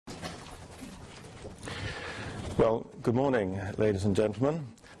Well, good morning, ladies and gentlemen.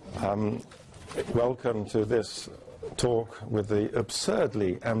 Welcome to this talk with the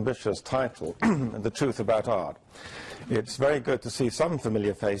absurdly ambitious title, The Truth About Art. It's very good to see some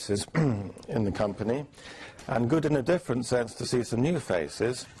familiar faces in the company, and good in a different sense to see some new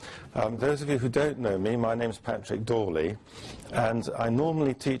faces. Those of you who don't know me, my name's Patrick Dawley, and I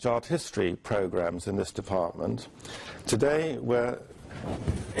normally teach art history programs in this department. Today we're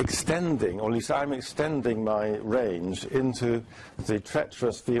extending, or at least I'm extending my range into the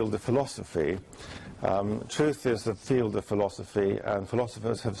treacherous field of philosophy. Truth is the field of philosophy, and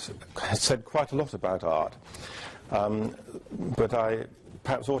philosophers have said quite a lot about art. But I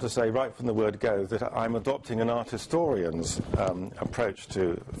perhaps ought to say right from the word go that I'm adopting an art historian's approach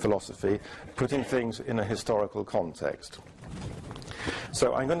to philosophy, putting things in a historical context.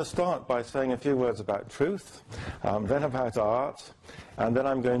 So I'm going to start by saying a few words about truth, then about art, and then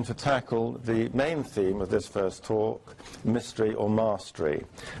I'm going to tackle the main theme of this first talk, mystery or mastery.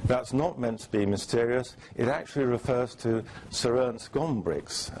 That's not meant to be mysterious. It actually refers to Sir Ernst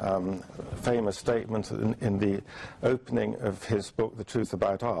Gombrich's famous statement in the opening of his book, The Truth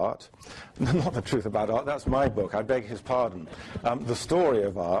About Art. Not The Truth About Art, that's my book, I beg his pardon. The Story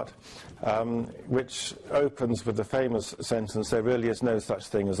of Art, which opens with the famous sentence, "There really is no such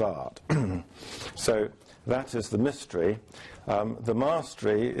thing as art." So that is the mystery. The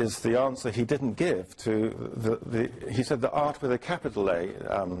mastery is the answer he didn't give to he said that art with a capital A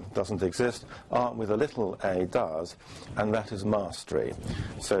doesn't exist, art with a little a does, and that is mastery.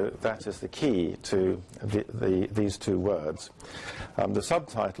 So that is the key to these two words. The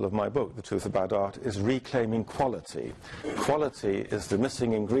subtitle of my book, The Truth About Art, is Reclaiming Quality. Quality is the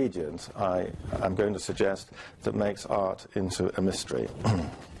missing ingredient, I am going to suggest, that makes art into a mystery.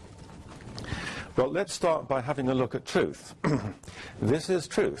 Well, let's start by having a look at truth. This is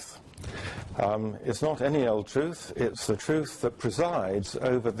truth. It's not any old truth, it's the truth that presides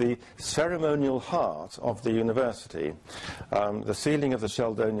over the ceremonial heart of the university. The ceiling of the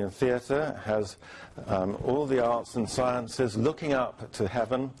Sheldonian Theatre has all the arts and sciences looking up to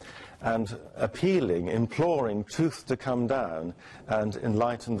heaven and appealing, imploring truth to come down and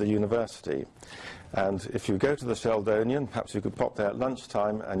enlighten the university. And if you go to the Sheldonian, perhaps you could pop there at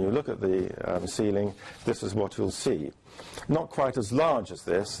lunchtime, and you look at the ceiling, this is what you'll see. Not quite as large as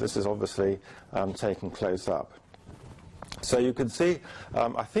this is obviously taken close up. So you can see,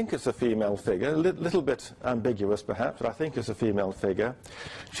 I think it's a female figure, a little bit ambiguous perhaps, but I think it's a female figure.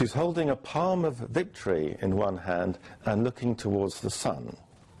 She's holding a palm of victory in one hand and looking towards the sun.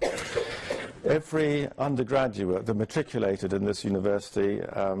 Every undergraduate that matriculated in this university,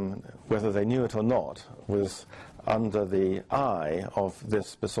 whether they knew it or not, was under the eye of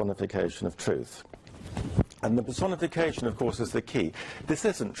this personification of truth. And the personification, of course, is the key. This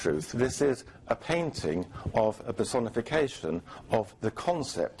isn't truth. This is a painting of a personification of the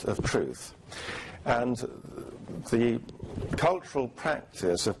concept of truth. And the cultural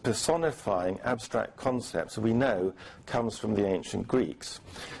practice of personifying abstract concepts, we know, comes from the ancient Greeks.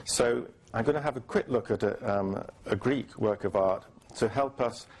 So I'm going to have a quick look at a Greek work of art to help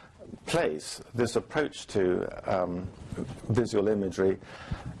us place this approach to visual imagery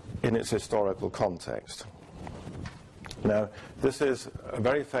in its historical context. Now, this is a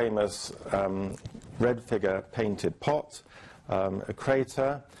very famous red figure painted pot, a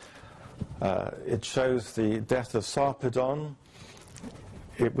crater. It shows the death of Sarpedon.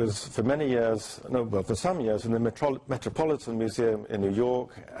 It was for many years, for some years in the Metropolitan Museum in New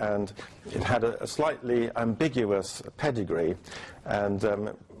York, and it had a slightly ambiguous pedigree,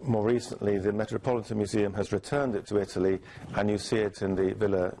 and more recently the Metropolitan Museum has returned it to Italy, and you see it in the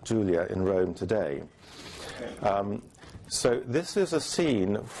Villa Giulia in Rome today. So this is a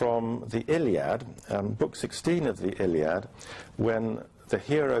scene from the Iliad, book 16 of the Iliad, when the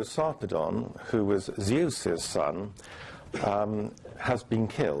hero Sarpedon, who was Zeus's son, has been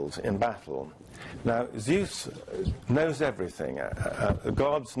killed in battle. Now, Zeus knows everything.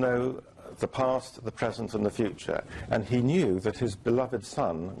 Gods know the past, the present, and the future. And he knew that his beloved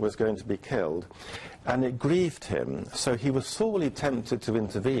son was going to be killed, and it grieved him. So he was sorely tempted to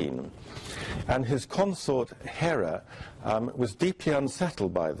intervene. And his consort, Hera, was deeply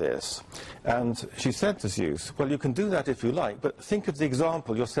unsettled by this. And she said to Zeus, well, you can do that if you like, but think of the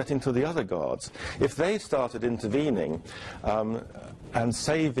example you're setting to the other gods. If they started intervening and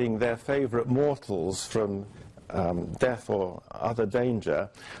saving their favorite mortals from death or other danger,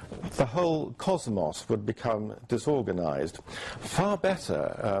 the whole cosmos would become disorganized. Far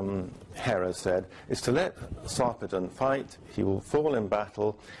better, Hera said, is to let Sarpedon fight, he will fall in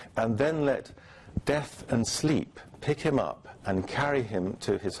battle, and then let death and sleep pick him up and carry him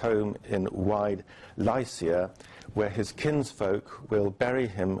to his home in wide Lycia, where his kinsfolk will bury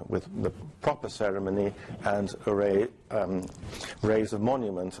him with the proper ceremony and raise a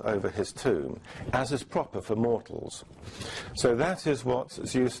monument over his tomb, as is proper for mortals. So that is what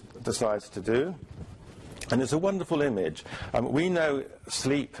Zeus decides to do. And it's a wonderful image. We know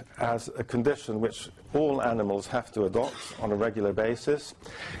sleep as a condition which all animals have to adopt on a regular basis,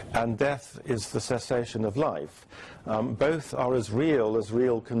 and death is the cessation of life. Both are as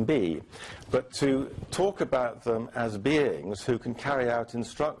real can be. But to talk about them as beings who can carry out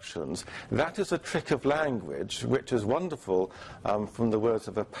instructions, that is a trick of language which is wonderful from the words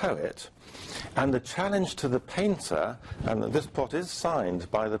of a poet. And the challenge to the painter, and this pot is signed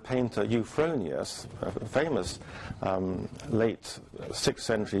by the painter Euphronius, a famous late 6th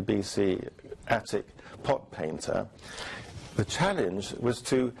century BC Attic pot painter, the challenge was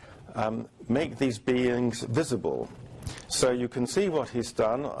to make these beings visible. So you can see what he's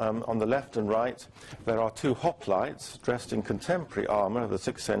done on the left and right. There are two hoplites dressed in contemporary armour of the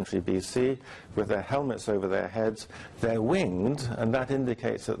 6th century BC with their helmets over their heads. They're winged, and that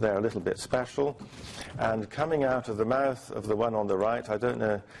indicates that they're a little bit special. And coming out of the mouth of the one on the right, I don't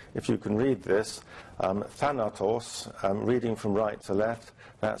know if you can read this, Thanatos, reading from right to left,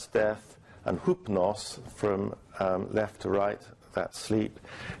 that's death, and Hypnos from left to right, that's sleep.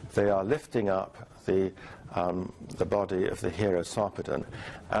 They are lifting up the body of the hero Sarpedon.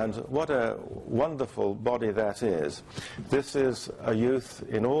 And what a wonderful body that is. This is a youth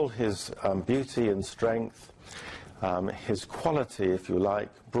in all his beauty and strength, his quality, if you like,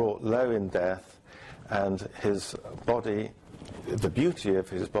 brought low in death, and his body, the beauty of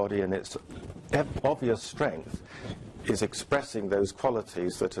his body and its obvious strength is expressing those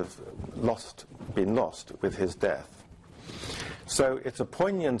qualities that have been lost with his death. So it's a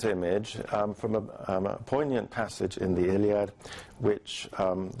poignant image from a poignant passage in the Iliad, which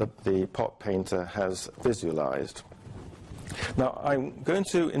the pot painter has visualized. Now, I'm going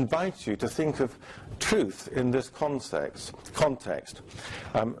to invite you to think of truth in this context.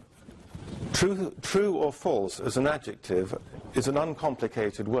 True or false as an adjective is an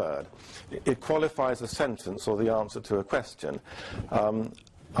uncomplicated word. It qualifies a sentence or the answer to a question.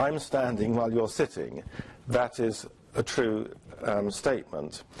 I'm standing while you're sitting. That is a true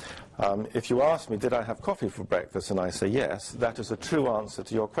statement. If you ask me, did I have coffee for breakfast, and I say yes, that is a true answer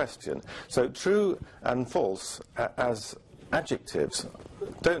to your question. So true and false as adjectives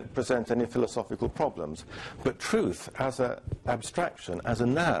don't present any philosophical problems, but truth as an abstraction, as a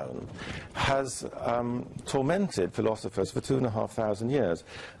noun, has tormented philosophers for 2,500 years.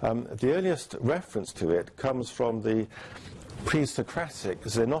 The earliest reference to it comes from the pre-Socratic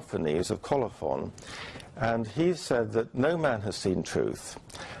Xenophanes of Colophon, and he said that no man has seen truth,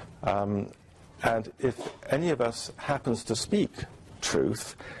 and if any of us happens to speak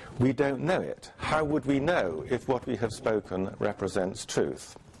truth, we don't know it. How would we know if what we have spoken represents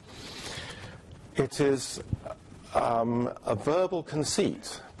truth? It is a verbal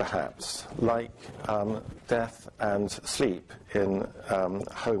conceit, perhaps, like death and sleep in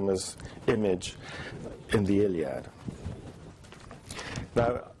Homer's image in the Iliad.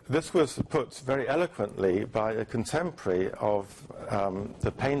 Now, this was put very eloquently by a contemporary of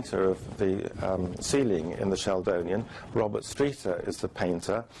the painter of the ceiling in the Sheldonian. Robert Streeter is the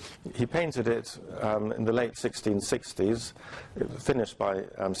painter. He painted it in the late 1660s, finished by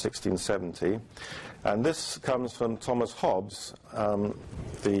 1670. And this comes from Thomas Hobbes,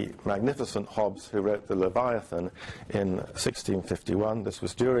 the magnificent Hobbes who wrote the Leviathan in 1651. This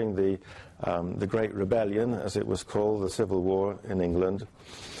was during the Great Rebellion, as it was called, the Civil War in England.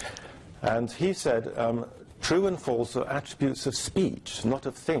 And he said, true and false are attributes of speech, not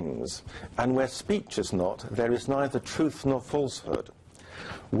of things. And where speech is not, there is neither truth nor falsehood.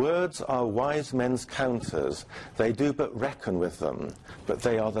 Words are wise men's counters. They do but reckon with them, but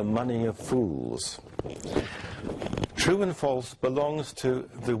they are the money of fools. True and false belongs to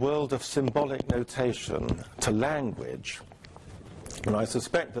the world of symbolic notation, to language. And I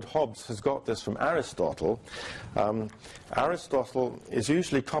suspect that Hobbes has got this from Aristotle. Aristotle is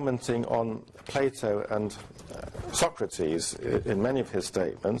usually commenting on Plato and Socrates in many of his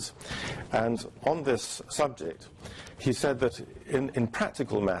statements. And on this subject, he said that in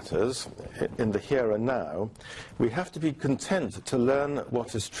practical matters, in the here and now, we have to be content to learn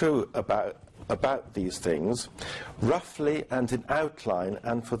what is true about these things, roughly and in outline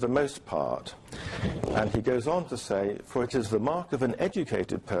and for the most part. And he goes on to say, for it is the mark of an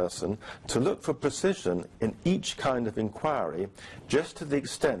educated person to look for precision in each kind of inquiry, just to the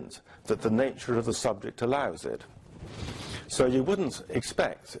extent that the nature of the subject allows it. So you wouldn't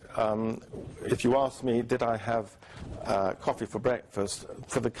expect, if you asked me, did I have coffee for breakfast,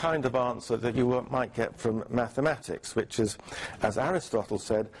 for the kind of answer that you might get from mathematics, which is, as Aristotle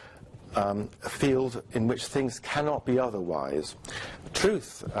said, a field in which things cannot be otherwise.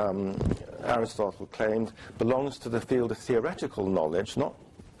 Truth, Aristotle claimed, belongs to the field of theoretical knowledge, not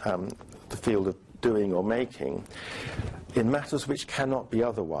the field of doing or making, in matters which cannot be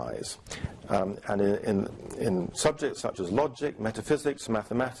otherwise. And in subjects such as logic, metaphysics,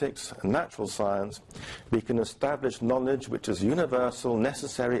 mathematics, and natural science, we can establish knowledge which is universal,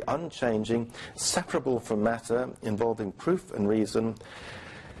 necessary, unchanging, separable from matter, involving proof and reason,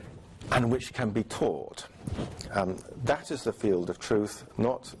 and which can be taught. That is the field of truth,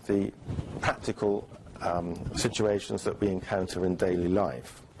 not the practical situations that we encounter in daily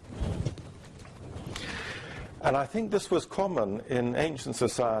life. And I think this was common in ancient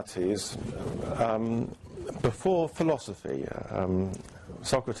societies before philosophy.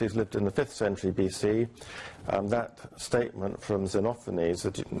 Socrates lived in the 5th century BC. That statement from Xenophanes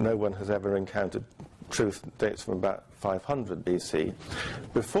that no one has ever encountered truth dates from about 500 BC.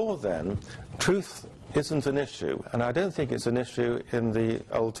 Before then, truth isn't an issue, and I don't think it's an issue in the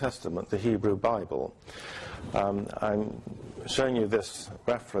Old Testament, the Hebrew Bible. I'm showing you this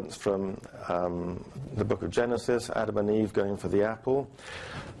reference from the book of Genesis, Adam and Eve going for the apple.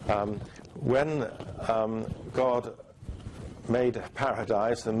 When God made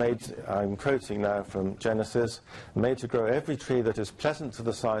paradise and made, I'm quoting now from Genesis, made to grow every tree that is pleasant to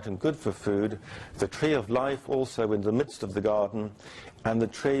the sight and good for food, the tree of life also in the midst of the garden, and the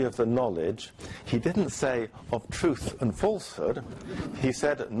tree of the knowledge. He didn't say of truth and falsehood, he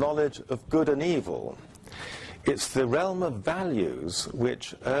said knowledge of good and evil. It's the realm of values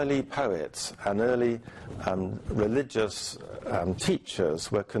which early poets and early religious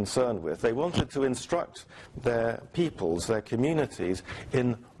teachers were concerned with. They wanted to instruct their peoples, their communities,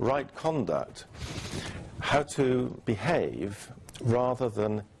 in right conduct, how to behave rather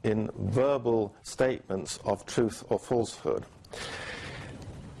than in verbal statements of truth or falsehood.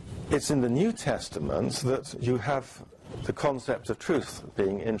 It's in the New Testament that you have the concept of truth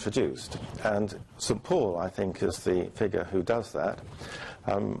being introduced, and St. Paul, I think, is the figure who does that.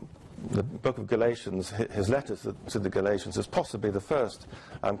 The book of Galatians, his letter to the Galatians, is possibly the first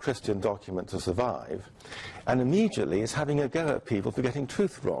Christian document to survive, and immediately is having a go at people for getting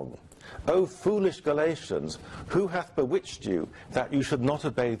truth wrong. "O foolish Galatians, who hath bewitched you that you should not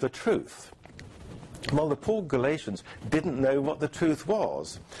obey the truth?" Well, the poor Galatians didn't know what the truth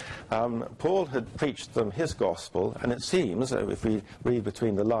was. Paul had preached them his gospel, and it seems, if we read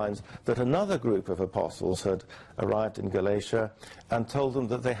between the lines, that another group of apostles had arrived in Galatia and told them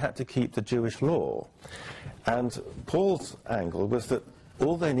that they had to keep the Jewish law. And Paul's angle was that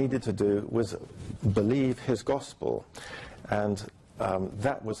all they needed to do was believe his gospel, and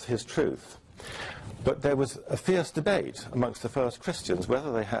that was his truth. But there was a fierce debate amongst the first Christians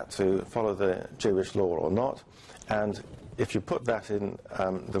whether they had to follow the Jewish law or not, and if you put that in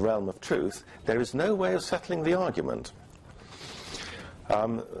the realm of truth, there is no way of settling the argument.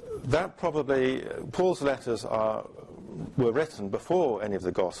 That probably, Paul's letters were written before any of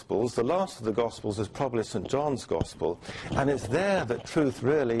the Gospels. The last of the Gospels is probably St. John's Gospel, and it's there that truth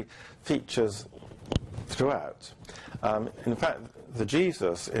really features throughout. In fact, the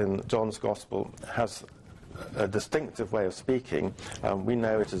Jesus in John's Gospel has a distinctive way of speaking. We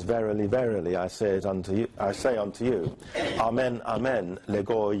know it as verily, verily, I say unto you. Amen, amen,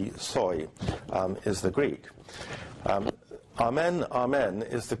 legoi soi is the Greek. Amen, amen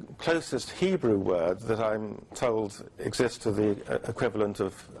is the closest Hebrew word that I'm told exists to the equivalent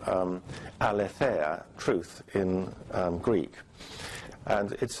of aletheia, truth, in Greek.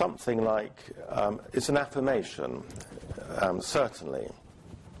 And it's something like, it's an affirmation, certainly.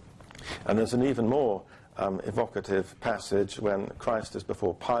 And there's an even more evocative passage when Christ is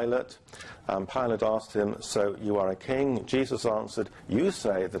before Pilate. Pilate asked him, "So you are a king?" Jesus answered, "You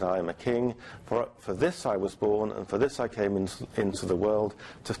say that I am a king, for this I was born, and for this I came into the world,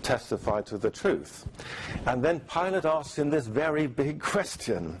 to testify to the truth." And then Pilate asked him this very big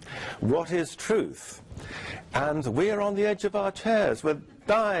question: what is truth? And we're on the edge of our chairs. We're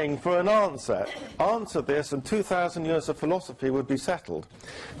dying for an answer. Answer this, and 2,000 years of philosophy would be settled.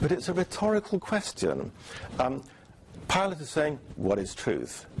 But it's a rhetorical question. Pilate is saying, what is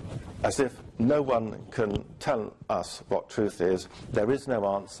truth? As if no one can tell us what truth is. There is no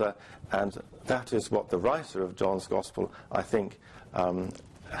answer, and that is what the writer of John's Gospel, I think,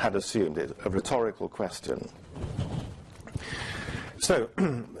 had assumed, it a rhetorical question. So,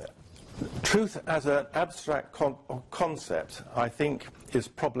 Truth as an abstract concept, I think, is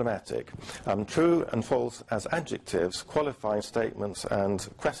problematic. True and false as adjectives, qualifying statements and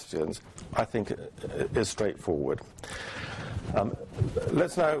questions, I think, is straightforward.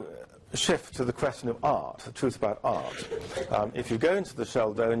 Let's now shift to the question of art, the truth about art. If you go into the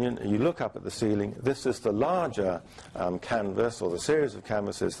Sheldonian and you look up at the ceiling, this is the larger canvas, or the series of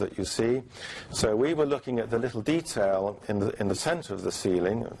canvases that you see. So we were looking at the little detail in the center of the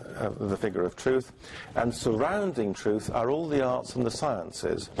ceiling, the figure of truth, and surrounding truth are all the arts and the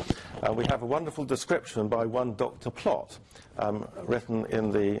sciences. We have a wonderful description by one Dr. Plott, written in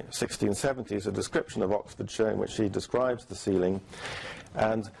the 1670s, a description of Oxfordshire in which he describes the ceiling.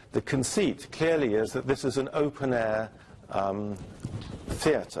 And the conceit clearly is that this is an open-air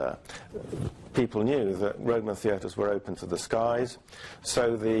theatre. People knew that Roman theatres were open to the skies,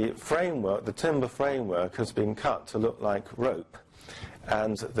 so the framework, the timber framework, has been cut to look like rope.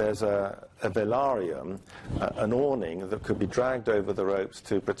 And there's a velarium, an awning that could be dragged over the ropes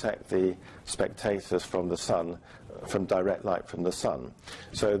to protect the spectators from the sun, from direct light from the sun.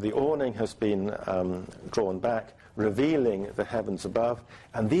 So the awning has been drawn back, revealing the heavens above,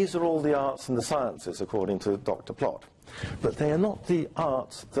 and these are all the arts and the sciences, according to Dr. Plott. But they are not the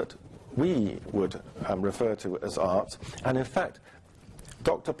arts that we would refer to as arts, and in fact,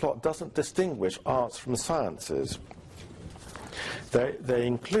 Dr. Plott doesn't distinguish arts from sciences. They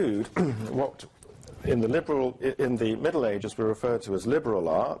include what in the Middle Ages were referred to as liberal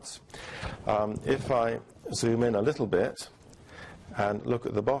arts. If I zoom in a little bit and look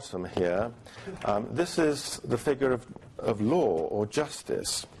at the bottom here, this is the figure of law or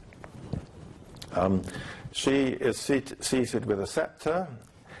justice. She is seated with a scepter,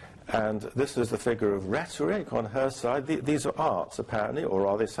 and this is the figure of rhetoric on her side. These are arts, apparently, or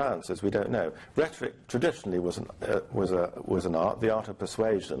are they sciences? We don't know. Rhetoric traditionally was an art, the art of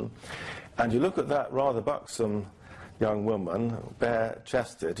persuasion. And you look at that rather buxom young woman,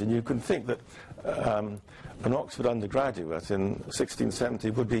 bare-chested, and you can think that an Oxford undergraduate in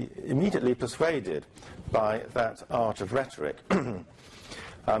 1670 would be immediately persuaded by that art of rhetoric.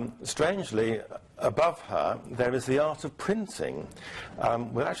 Strangely, above her, there is the art of printing.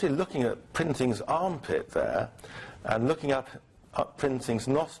 We're actually looking at printing's armpit there, and looking up printing's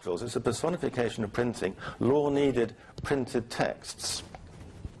nostrils. It's a personification of printing. Law needed printed texts,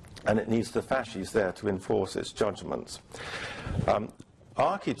 and it needs the fasces there to enforce its judgments.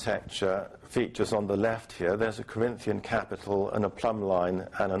 Architecture features on the left here. There's a Corinthian capital and a plumb line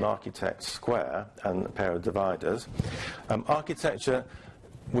and an architect's square and a pair of dividers. Architecture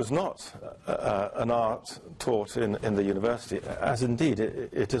was not an art taught in the university, as indeed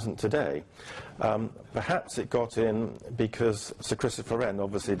it isn't today. Perhaps it got in because Sir Christopher Wren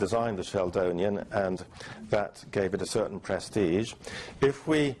obviously designed the Sheldonian, and that gave it a certain prestige. If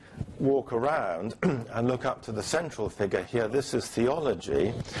we walk around and look up to the central figure here, this is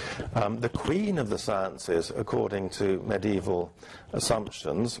theology, the queen of the sciences, according to medieval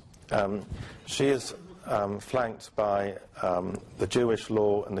assumptions. She is flanked by the Jewish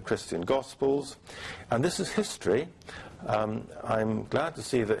law and the Christian Gospels. And this is history. I'm glad to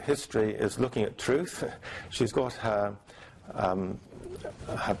see that history is looking at truth. She's got her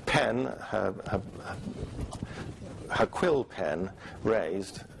pen, her quill pen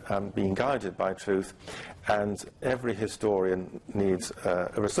raised, being guided by truth, and every historian needs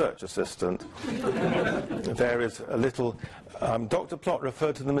a research assistant. There is a little... Dr. Plott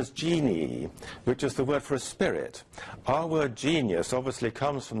referred to them as genii, which is the word for a spirit. Our word genius obviously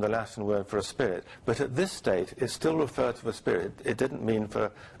comes from the Latin word for a spirit, but at this state it still referred to a spirit. It didn't mean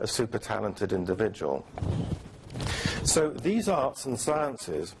for a super talented individual. So these arts and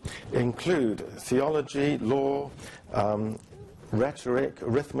sciences include theology, law, rhetoric,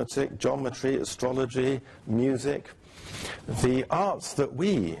 arithmetic, geometry, astrology, music. The arts that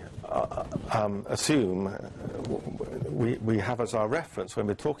we assume we have as our reference when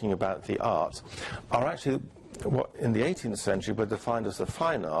we're talking about the arts are actually what in the 18th century were defined as the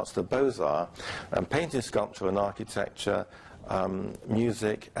fine arts, the Beaux-Arts, painting, sculpture and architecture,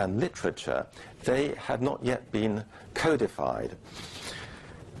 music and literature. They had not yet been codified.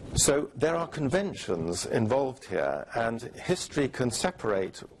 So there are conventions involved here, and history can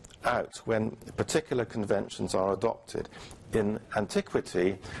separate out when particular conventions are adopted. In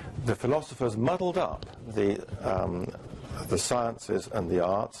antiquity, the philosophers muddled up the sciences and the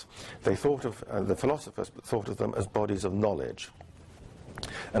arts. They thought of the philosophers thought of them as bodies of knowledge.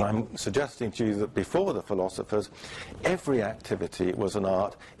 And I'm suggesting to you that before the philosophers, every activity was an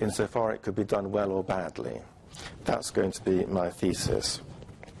art insofar it could be done well or badly. That's going to be my thesis.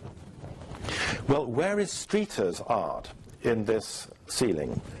 Well, where is Streeter's art in this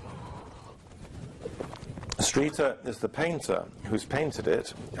ceiling? Streeter is the painter who's painted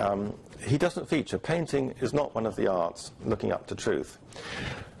it. He doesn't feature. Painting is not one of the arts looking up to truth.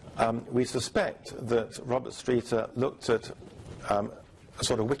 We suspect that Robert Streeter looked at a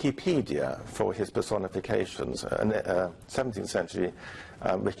sort of Wikipedia for his personifications, 17th century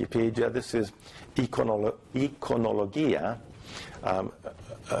Wikipedia. This is Iconologia,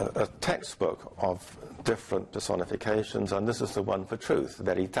 a textbook of different personifications, and this is the one for truth,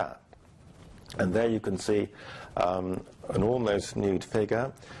 Veritas. And there you can see an almost nude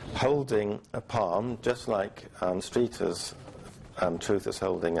figure holding a palm, just like Streeter's truth is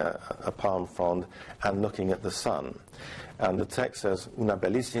holding a palm frond and looking at the sun. And the text says, "Una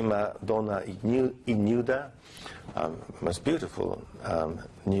bellissima donna ignuda," most beautiful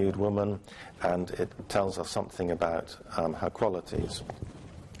nude woman, and it tells us something about her qualities.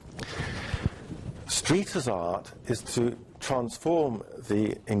 Streeter's art is to transform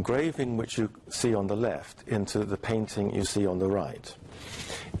the engraving which you see on the left into the painting you see on the right.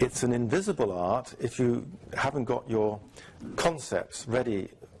 It's an invisible art if you haven't got your concepts ready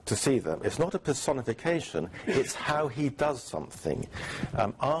to see them. It's not a personification, it's how he does something.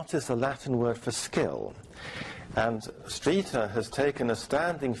 Art is a Latin word for skill. And Streeter has taken a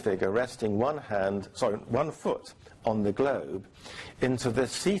standing figure resting one foot on the globe into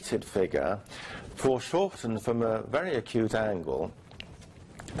this seated figure, foreshortened from a very acute angle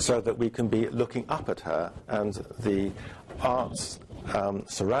so that we can be looking up at her and the arts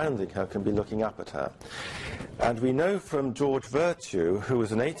surrounding her can be looking up at her. And we know from George Virtue, who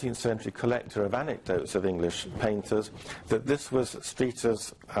was an 18th century collector of anecdotes of English painters, that this was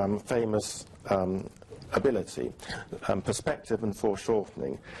Streeter's famous ability, perspective and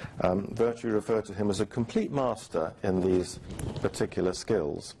foreshortening. Virtue referred to him as a complete master in these particular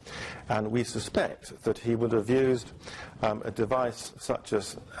skills. And we suspect that he would have used a device such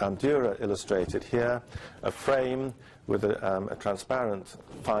as Dürer illustrated here, a frame with a transparent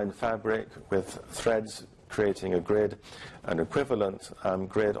fine fabric with threads creating a grid, an equivalent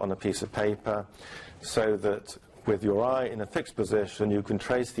grid on a piece of paper, so that with your eye in a fixed position, you can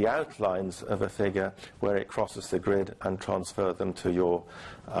trace the outlines of a figure where it crosses the grid and transfer them to your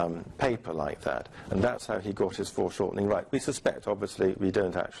paper like that. And that's how he got his foreshortening right. We suspect, obviously, we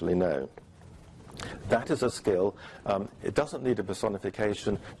don't actually know. That is a skill. It doesn't need a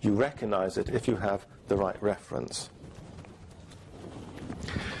personification. You recognize it if you have the right reference.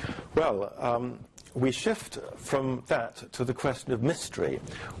 Well, we shift from that to the question of mystery.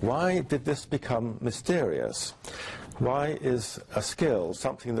 Why did this become mysterious? Why is a skill,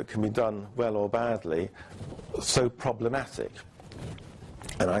 something that can be done well or badly, so problematic?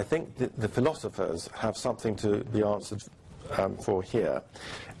 And I think the philosophers have something to be answered for here,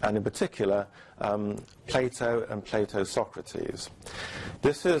 and in particular Plato and Plato's Socrates.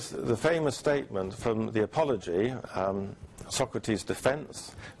 This is the famous statement from the Apology, Socrates'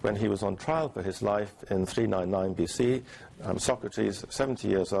 defense when he was on trial for his life in 399 BC. Socrates, 70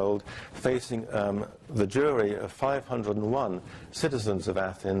 years old, facing the jury of 501 citizens of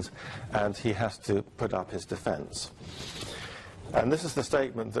Athens, and he has to put up his defense. And this is the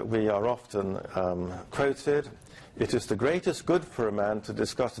statement that we are often quoted. "It is the greatest good for a man to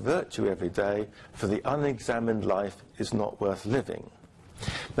discuss virtue every day, for the unexamined life is not worth living."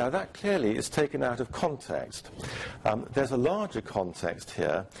 Now that clearly is taken out of context. There's a larger context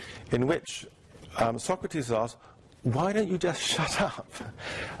here in which Socrates asks, why don't you just shut up?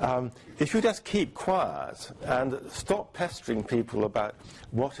 If you just keep quiet and stop pestering people about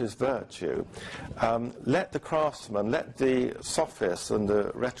what is virtue, let the craftsmen, let the sophists and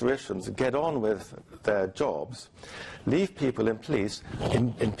the rhetoricians get on with their jobs, leave people in peace,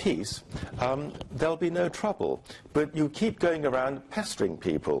 there'll be no trouble. But you keep going around pestering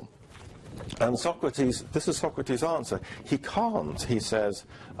people. And Socrates, this is Socrates' answer. He can't, he says,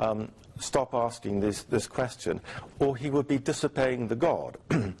 stop asking this question, or he would be disobeying the god.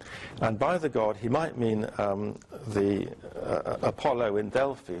 And by the god, he might mean the Apollo in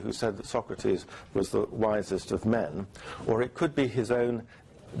Delphi, who said that Socrates was the wisest of men, or it could be his own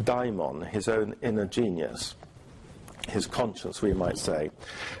daimon, his own inner genius, his conscience, we might say.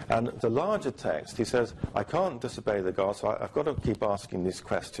 And the larger text, he says, I can't disobey the God, so I've got to keep asking these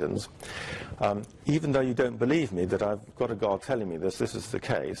questions. Even though you don't believe me that I've got a God telling me this is the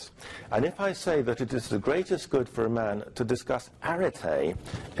case. And if I say that it is the greatest good for a man to discuss arete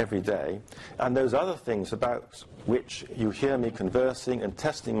every day, and those other things about which you hear me conversing and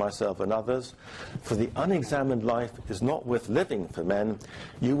testing myself and others, for the unexamined life is not worth living for men,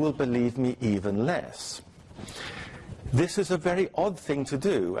 you will believe me even less. This is a very odd thing to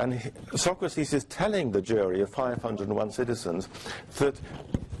do, and Socrates is telling the jury of 501 citizens that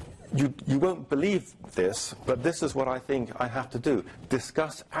you won't believe this, but this is what I think I have to do.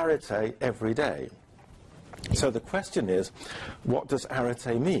 Discuss arete every day. So the question is, what does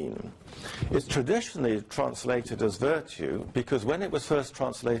arete mean? It's traditionally translated as virtue because when it was first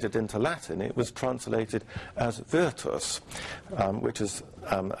translated into Latin, it was translated as virtus, which is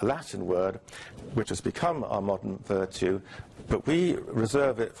a Latin word which has become our modern virtue, but we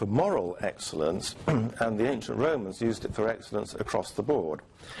reserve it for moral excellence, and the ancient Romans used it for excellence across the board.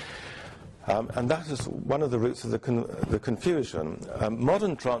 And that is one of the roots of the confusion.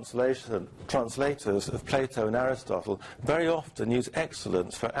 Modern translators of Plato and Aristotle very often use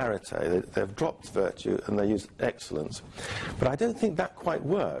excellence for arete. They've dropped virtue and they use excellence. But I don't think that quite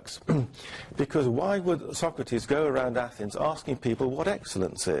works, because why would Socrates go around Athens asking people what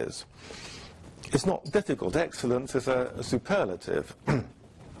excellence is? It's not difficult. Excellence is a superlative.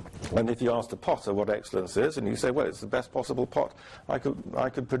 And if you asked a potter what excellence is, and you say, well, it's the best possible pot I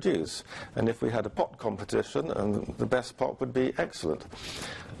could produce. And if we had a pot competition, and the best pot would be excellent.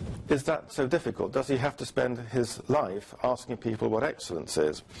 Is that so difficult? Does he have to spend his life asking people what excellence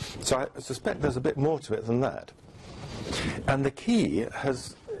is? So I suspect there's a bit more to it than that. And the key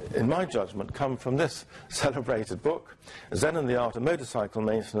has, in my judgment, come from this celebrated book, Zen and the Art of Motorcycle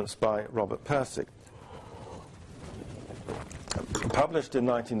Maintenance by Robert Pirsig. Published in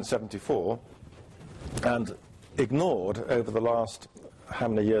 1974 and ignored over the last, how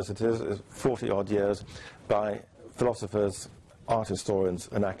many years it is 40-odd years, by philosophers, art historians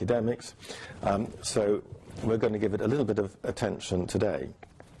and academics. So we're going to give it a little bit of attention today.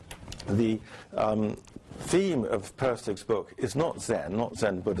 The theme of Pirsig's book is not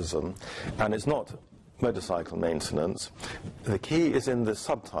Zen Buddhism, and it's not motorcycle maintenance. The key is in the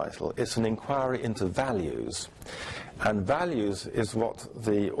subtitle. It's an inquiry into values. And values is what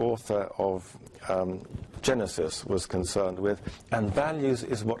the author of Genesis was concerned with, and values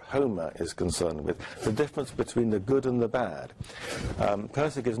is what Homer is concerned with, the difference between the good and the bad.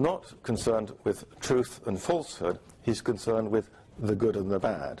 Pirsig is not concerned with truth and falsehood, he's concerned with the good and the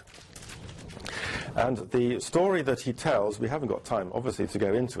bad. And the story that he tells, we haven't got time, obviously, to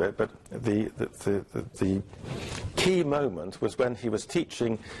go into it, but the key moment was when he was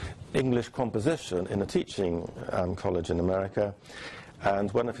teaching English composition in a teaching college in America,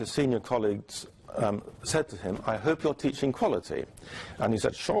 and one of his senior colleagues said to him, I hope you're teaching quality. And he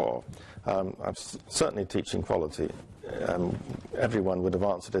said, sure, I'm certainly teaching quality. Everyone would have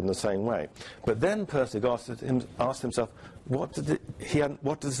answered in the same way. But then Pirsig asked himself, what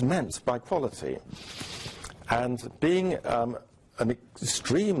does it meant by quality? And being an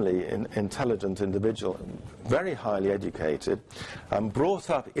extremely intelligent individual, very highly educated, brought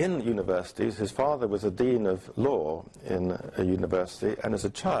up in universities. His father was a dean of law in a university, and as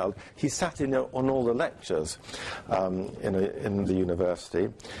a child he sat in on all the lectures in the university.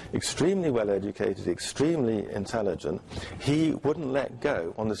 Extremely well educated, extremely intelligent. He wouldn't let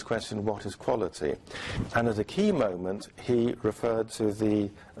go on this question, what is quality? And at a key moment he referred to the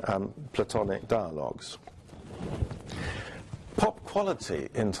Platonic dialogues. Pop quality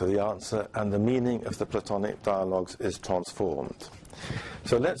into the answer, and the meaning of the Platonic dialogues is transformed.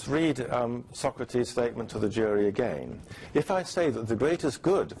 So let's read Socrates' statement to the jury again. If I say that the greatest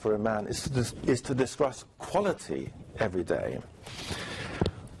good for a man is to discuss quality every day,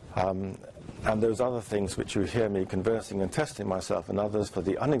 and those other things which you hear me conversing and testing myself and others, for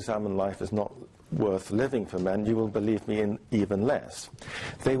the unexamined life is not worth living for men, you will believe me in even less.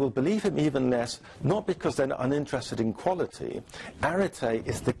 They will believe him even less, not because they're uninterested in quality. Arete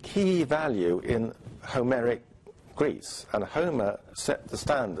is the key value in Homeric Greece, and Homer set the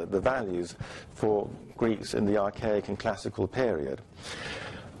standard, the values for Greeks in the archaic and classical period.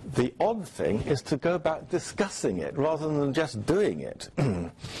 The odd thing is to go back discussing it rather than just doing it.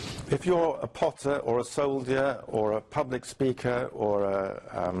 If you're a potter or a soldier or a public speaker or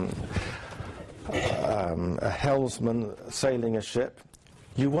a helmsman sailing a ship,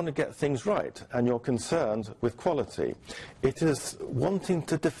 you want to get things right, and you're concerned with quality. It is wanting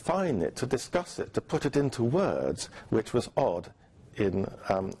to define it, to discuss it, to put it into words, which was odd in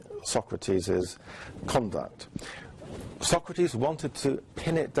Socrates' conduct. Socrates wanted to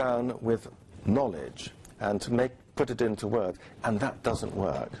pin it down with knowledge and to put it into words, and that doesn't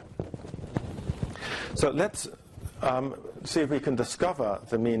work. So let's see if we can discover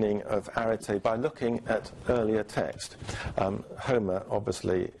the meaning of arete by looking at earlier text, Homer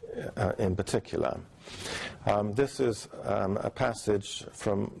obviously in particular. This is a passage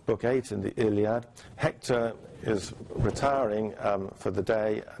from Book 8 in the Iliad. Hector is retiring for the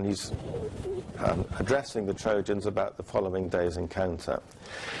day, and he's addressing the Trojans about the following day's encounter.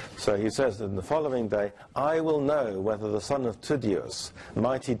 So he says, in the following day, I will know whether the son of Tydeus,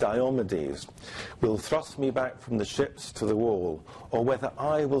 mighty Diomedes, will thrust me back from the ships to the wall, or whether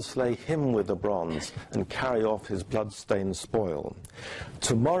I will slay him with the bronze and carry off his blood-stained spoil.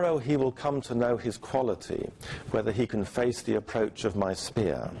 Tomorrow he will come to know his quality, whether he can face the approach of my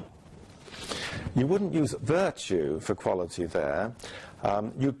spear. You wouldn't use virtue for quality there.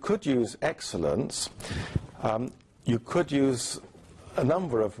 You could use excellence. You could use a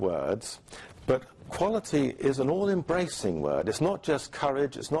number of words, but quality is an all-embracing word. It's not just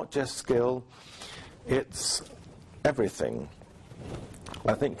courage, it's not just skill, it's everything.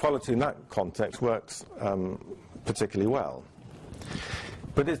 I think quality in that context works particularly well.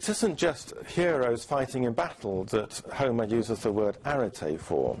 But it isn't just heroes fighting in battle that Homer uses the word arete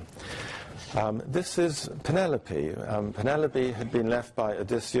for. This is Penelope. Penelope had been left by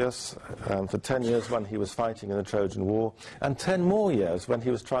Odysseus for 10 years when he was fighting in the Trojan War, and 10 more years when he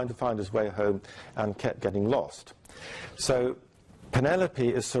was trying to find his way home and kept getting lost. So Penelope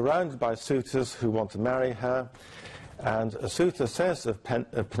is surrounded by suitors who want to marry her, and a suitor says of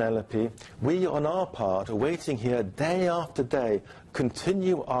Penelope, we on our part are waiting here day after day,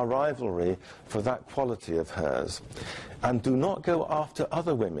 continue our rivalry for that quality of hers, and do not go after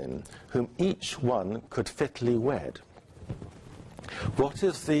other women whom each one could fitly wed. What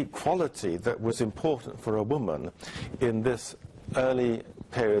is the quality that was important for a woman in this early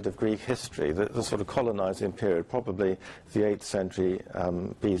period of Greek history, the sort of colonizing period, probably the 8th century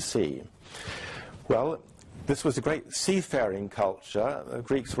BC? Well, this was a great seafaring culture. The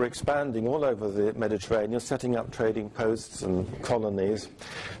Greeks were expanding all over the Mediterranean, setting up trading posts and colonies.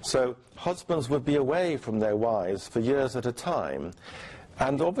 So husbands would be away from their wives for years at a time.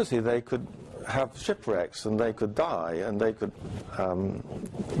 And obviously they could have shipwrecks, and they could die, and they could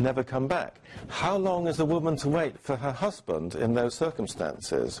never come back. How long is a woman to wait for her husband in those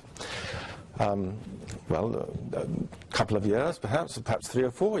circumstances? Well, a couple of years, perhaps 3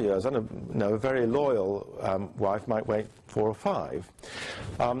 or 4 years. I don't know, a very loyal wife might wait 4 or 5.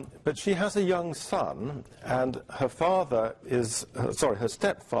 But she has a young son, and her father is, her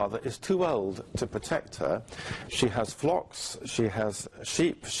stepfather is too old to protect her. She has flocks, she has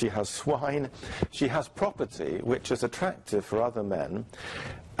sheep, she has swine, she has property which is attractive for other men.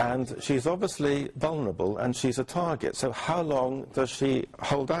 And she's obviously vulnerable, and she's a target. So how long does she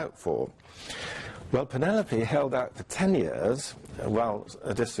hold out for? Well, Penelope held out for 10 years while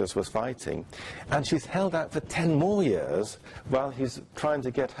Odysseus was fighting, and she's held out for 10 more years while he's trying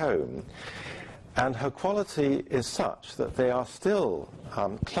to get home. And her quality is such that they are still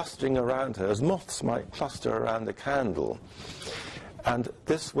clustering around her, as moths might cluster around a candle. And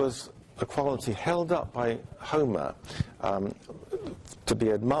this was a quality held up by Homer to be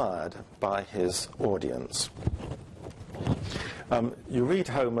admired by his audience. You read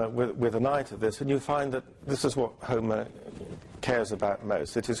Homer with an eye to this, and you find that this is what Homer cares about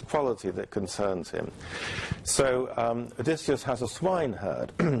most. It is quality that concerns him. So Odysseus has a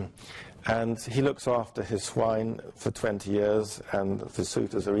swineherd, and he looks after his swine for 20 years, and the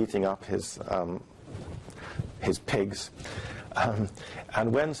suitors are eating up his pigs.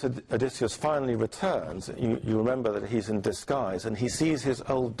 And when Odysseus finally returns, you remember that he's in disguise, and he sees his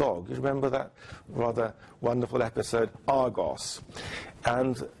old dog. You remember that rather wonderful episode, Argos?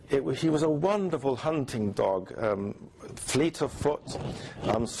 And he was a wonderful hunting dog, fleet of foot,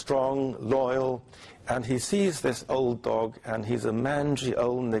 strong, loyal, and he sees this old dog, and he's a mangy,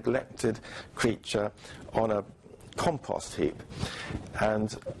 old, neglected creature on a compost heap.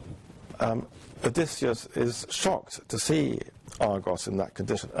 And Odysseus is shocked to see Argos in that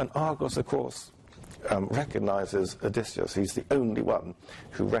condition. And Argos, of course, recognizes Odysseus. He's the only one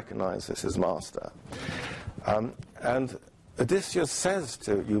who recognizes his master. And Odysseus says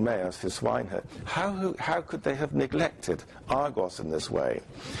to Eumaeus, his swineherd, how could they have neglected Argos in this way?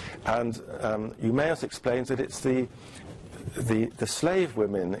 And Eumaeus explains that it's the slave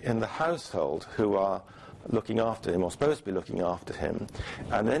women in the household who are looking after him, or supposed to be looking after him.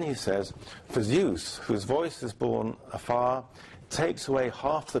 And then he says, for Zeus, whose voice is borne afar, takes away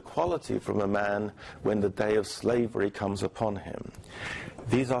half the quality from a man when the day of slavery comes upon him.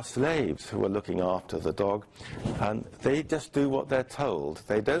 These are slaves who are looking after the dog, and they just do what they're told.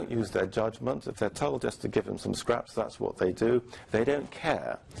 They don't use their judgment. If they're told just to give him some scraps, that's what they do. They don't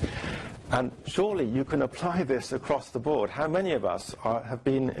care. And surely you can apply this across the board. How many of us have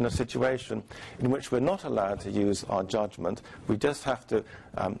been in a situation in which we're not allowed to use our judgment? We just have to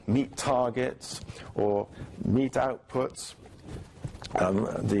meet targets or meet outputs.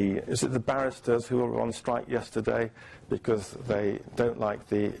 Is it the barristers who were on strike yesterday because they don't like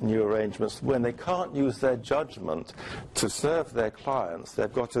the new arrangements? When they can't use their judgment to serve their clients,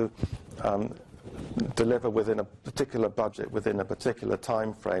 they've got to deliver within a particular budget, within a particular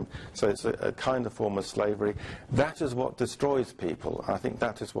time frame. So it's a kind of form of slavery. That is what destroys people. I think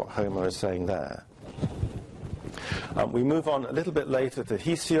that is what Homer is saying there. We move on a little bit later to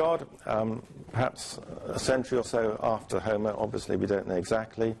Hesiod, perhaps a century or so after Homer. Obviously, we don't know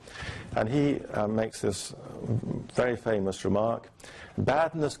exactly. And he makes this very famous remark: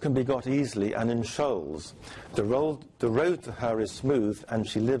 badness can be got easily and in shoals. The road to her is smooth, and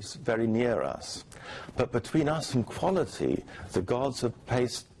she lives very near us. But between us and quality, the gods have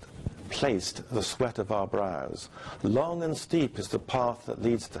placed the sweat of our brows. Long and steep is the path that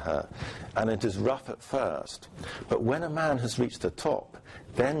leads to her, and it is rough at first. But when a man has reached the top,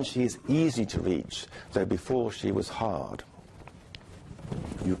 then she is easy to reach, though before she was hard.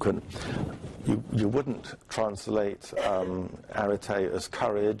 You wouldn't translate arete as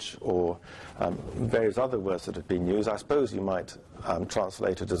courage or various other words that have been used. I suppose you might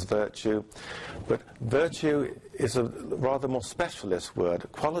translate it as virtue. But virtue is a rather more specialist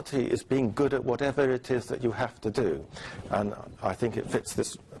word. Quality is being good at whatever it is that you have to do. And I think it fits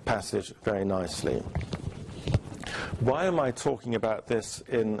this passage very nicely. Why am I talking about this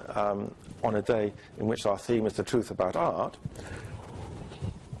on a day in which our theme is the truth about art?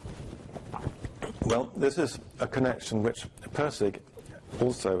 Well, this is a connection which Pirsig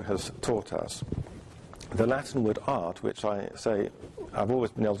also has taught us. The Latin word art, which I say I've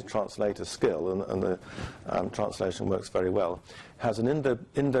always been able to translate as skill, and the translation works very well, has an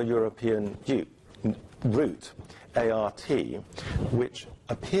Indo-European root, art, which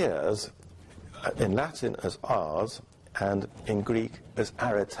appears in Latin as ars and in Greek as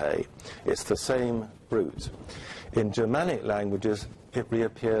arete. It's the same root. In Germanic languages, it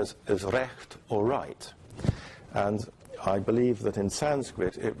reappears as recht or right. And I believe that in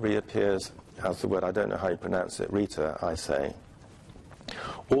Sanskrit it reappears as the word, I don't know how you pronounce it, Rita, I say.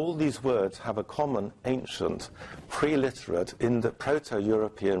 All these words have a common ancient, pre-literate,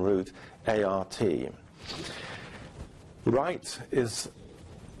 Proto-European root, art. Right is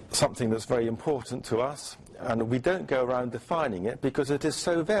something that's very important to us, and we don't go around defining it because it is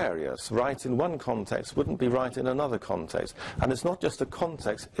so various. Right in one context wouldn't be right in another context. And it's not just a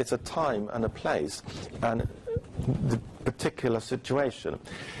context, it's a time and a place and the particular situation.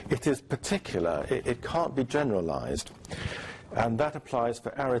 It is particular, it can't be generalized. And that applies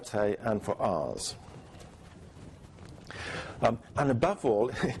for arete and for ars. And above all,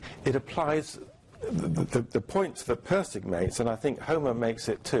 it applies. The point that Pirsig makes, and I think Homer makes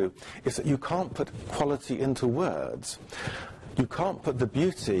it too, is that you can't put quality into words. You can't put the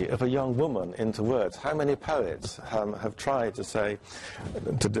beauty of a young woman into words. How many poets have tried to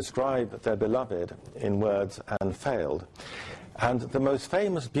describe their beloved in words and failed? And the most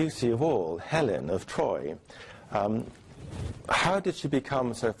famous beauty of all, Helen of Troy, how did she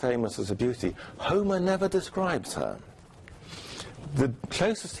become so famous as a beauty? Homer never describes her. The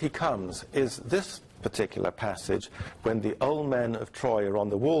closest he comes is this particular passage when the old men of Troy are on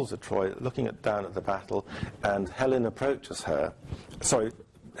the walls of Troy looking down at the battle, and Helen approaches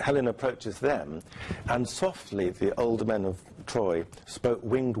them, and softly the old men of Troy spoke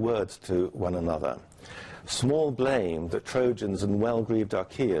winged words to one another. Small blame that Trojans and well-grieved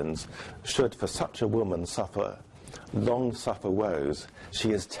Achaeans should for such a woman long suffer woes.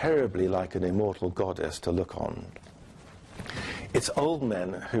 She is terribly like an immortal goddess to look on. It's old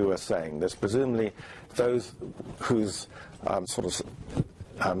men who are saying this, presumably those whose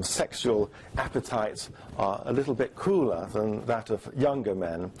sexual appetites are a little bit cooler than that of younger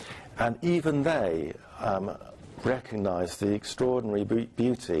men, and even they recognize the extraordinary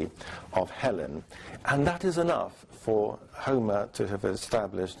beauty of Helen, and that is enough for Homer to have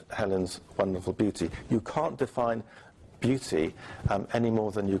established Helen's wonderful beauty. You can't define beauty any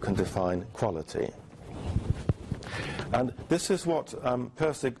more than you can define quality. And this is what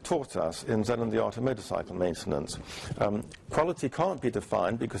Pirsig taught us in Zen and the Art of Motorcycle Maintenance. Quality can't be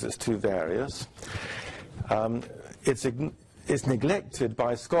defined because it's too various. It's neglected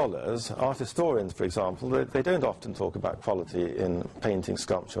by scholars, art historians, for example. They don't often talk about quality in painting,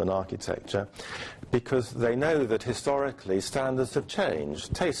 sculpture, and architecture because they know that historically standards have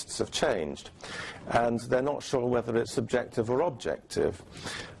changed, tastes have changed, and they're not sure whether it's subjective or objective.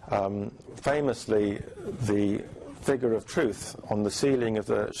 Famously, the figure of truth on the ceiling of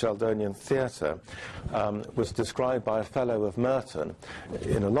the Sheldonian Theatre was described by a fellow of Merton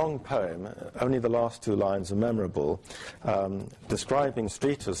in a long poem. Only the last two lines are memorable, describing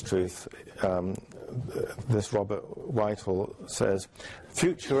Streeter's truth. This Robert Whitehall says,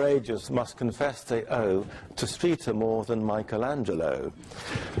 "Future ages must confess they owe to Streeter more than Michelangelo."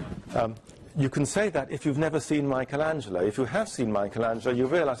 You can say that if you've never seen Michelangelo. If you have seen Michelangelo, you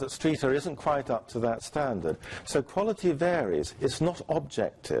realize that Streeter isn't quite up to that standard. So quality varies. It's not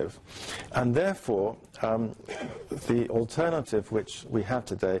objective. And therefore, the alternative which we have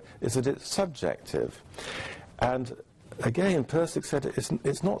today is that it's subjective. And again, Pirsig said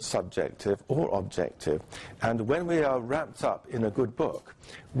it's not subjective or objective. And when we are wrapped up in a good book,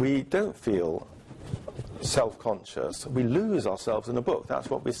 we don't feel self-conscious. We lose ourselves in a book. That's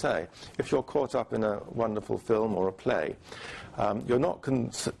what we say. If you're caught up in a wonderful film or a play, you're not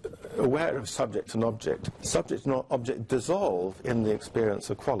aware of subject and object. Subject and object dissolve in the experience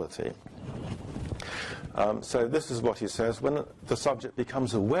of quality. So this is what he says: when the subject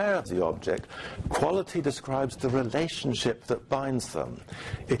becomes aware of the object, quality describes the relationship that binds them.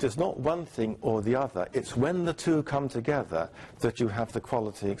 It is not one thing or the other. It's when the two come together that you have the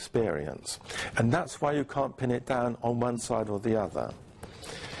quality experience. And that's why you can't pin it down on one side or the other.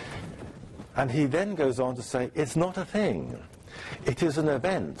 And he then goes on to say, it's not a thing. It is an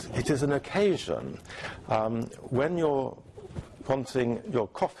event. It is an occasion. When you're wanting your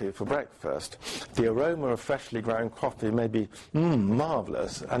coffee for breakfast, the aroma of freshly ground coffee may be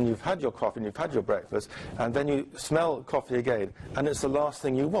marvellous, and you've had your coffee and you've had your breakfast, and then you smell coffee again, and it's the last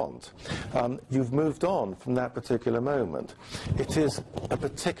thing you want. You've moved on from that particular moment. It is a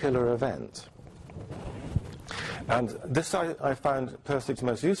particular event. And this I found Pirsig's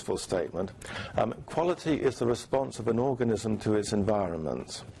most useful statement. Quality is the response of an organism to its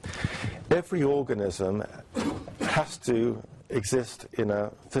environment. Every organism has to exist in a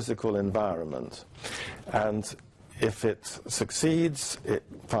physical environment, and if it succeeds, it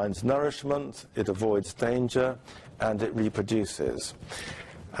finds nourishment, it avoids danger, and it reproduces.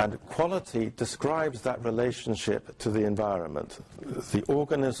 And quality describes that relationship to the environment. The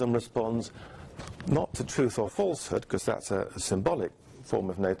organism responds not to truth or falsehood, because that's a symbolic form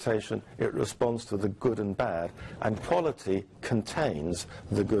of notation. It responds to the good and bad, and quality contains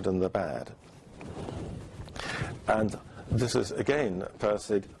the good and the bad. And this is, again,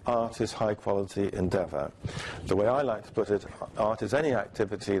 Pirsig, art is high-quality endeavour. The way I like to put it, art is any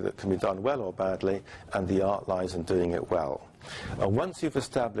activity that can be done well or badly, and the art lies in doing it well. And once you've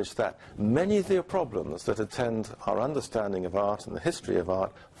established that, many of the problems that attend our understanding of art and the history of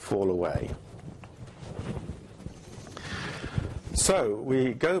art fall away. So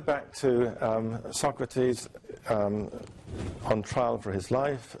we go back to Socrates on trial for his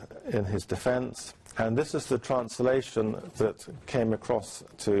life, in his defence. And this is the translation that came across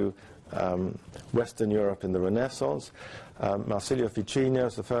to Western Europe in the Renaissance. Marsilio Ficino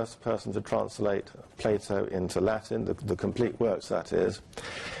is the first person to translate Plato into Latin, the complete works, that is.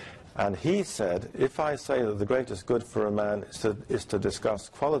 And he said, if I say that the greatest good for a man is to discuss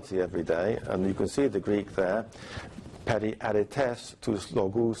quality every day, and you can see the Greek there, peri aretes tous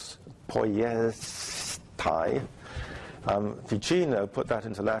logus poiestai, Ficino put that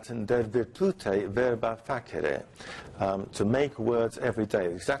into Latin, de virtute verba facere, to make words every day,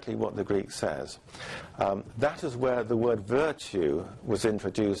 exactly what the Greek says. That is where the word virtue was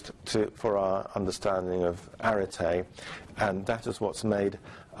introduced for our understanding of arete, and that is what's made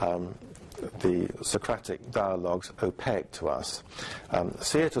the Socratic dialogues opaque to us.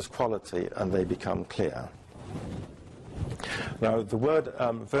 See it as quality and they become clear. Now, the word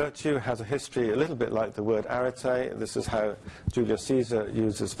virtue has a history a little bit like the word arete. This is how Julius Caesar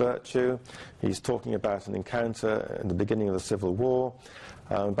uses virtue. He's talking about an encounter in the beginning of the Civil War.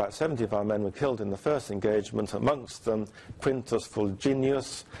 About 70 of our men were killed in the first engagement, amongst them Quintus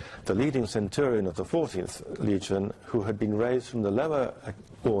Fulginius, the leading centurion of the 14th Legion, who had been raised from the lower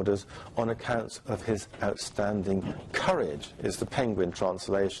orders on account of his outstanding courage, is the Penguin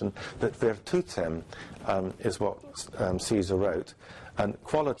translation, but virtutem is what Caesar wrote. And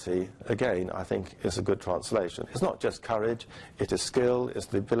quality, again, I think, is a good translation. It's not just courage, it is skill, it's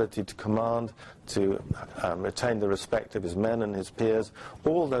the ability to command, to retain the respect of his men and his peers.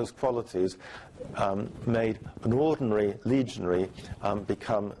 All those qualities made an ordinary legionary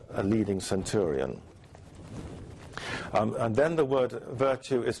become a leading centurion. And then the word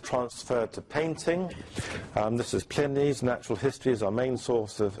virtue is transferred to painting. This is Pliny's Natural History, is our main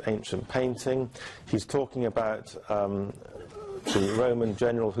source of ancient painting. He's talking about the Roman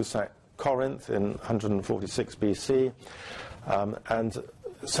general who sacked Corinth in 146 BC, and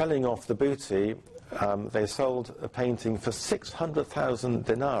selling off the booty, they sold a painting for 600,000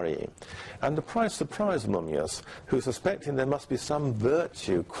 denarii. And the price surprised Mummius, who, suspecting there must be some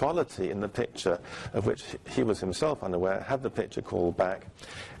virtue, quality in the picture, of which he was himself unaware, had the picture called back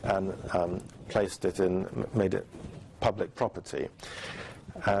and placed it in, made it public property.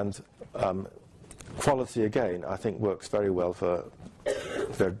 And quality, again, I think works very well for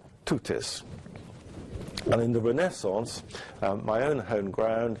virtutis. And in the Renaissance, my own home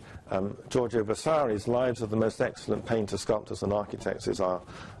ground, Giorgio Vasari's Lives of the Most Excellent Painters, Sculptors and Architects is our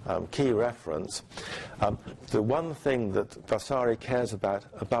key reference. The one thing that Vasari cares about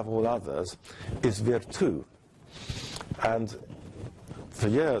above all others is virtu. And for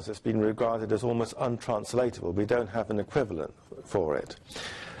years it's been regarded as almost untranslatable. We don't have an equivalent for it.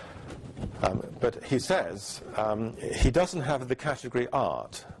 But he says he doesn't have the category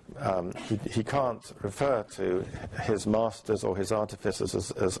art. He can't refer to his masters or his artificers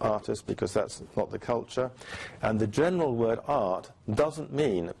as artists, because that's not the culture. And the general word art doesn't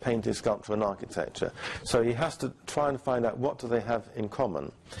mean painting, sculpture and architecture. So he has to try and find out what do they have in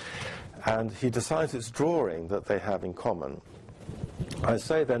common. And he decides it's drawing that they have in common. I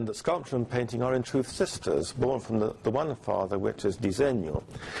say then that sculpture and painting are in truth sisters, born from the one father, which is disegno,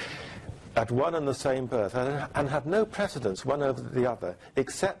 at one and the same birth, and have no precedence one over the other,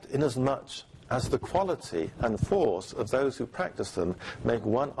 except inasmuch as the quality and force of those who practice them make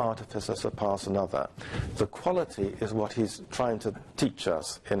one artificer surpass another. The quality is what he's trying to teach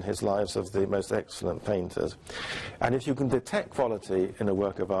us in his Lives of the Most Excellent Painters. And if you can detect quality in a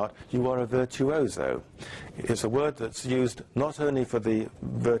work of art, you are a virtuoso. It's a word that's used not only for the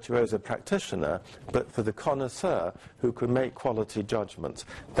virtuoso practitioner, but for the connoisseur who can make quality judgments.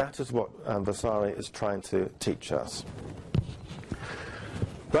 That is what Vasari is trying to teach us.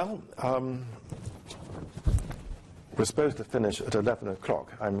 Well, we're supposed to finish at 11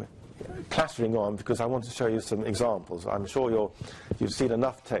 o'clock. I'm clattering on because I want to show you some examples. I'm sure you've seen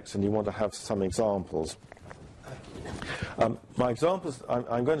enough text and you want to have some examples. My examples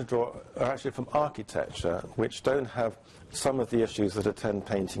I'm going to draw are actually from architecture, which don't have some of the issues that attend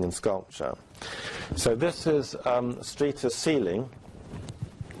painting and sculpture. So this is Streeter's ceiling.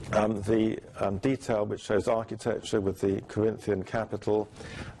 The detail which shows architecture with the Corinthian capital,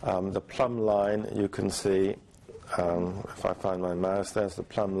 the plumb line you can see, if I find my mouse, there's the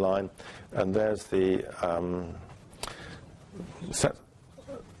plumb line, and there's the set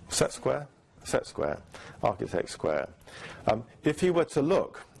square, architect square. If you were to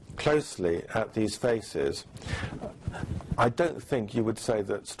look closely at these faces, I don't think you would say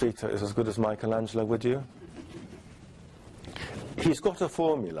that Streeter is as good as Michelangelo, would you? He's got a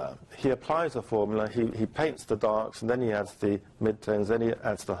formula. He applies a formula. He paints the darks, and then he adds the midtones, then he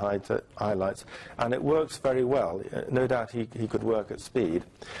adds the highlights, and it works very well. No doubt he could work at speed.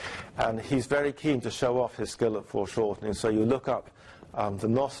 And he's very keen to show off his skill at foreshortening, so you look up the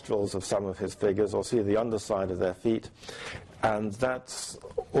nostrils of some of his figures or see the underside of their feet, and that's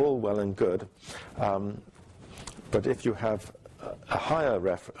all well and good. But if you have a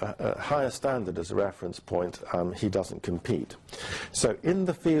higher standard as a reference point, he doesn't compete. So in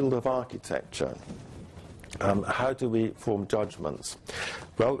the field of architecture, how do we form judgments?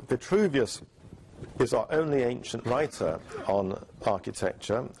 Well, Vitruvius is our only ancient writer on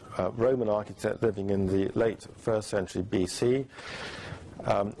architecture, Roman architect living in the late 1st century BC.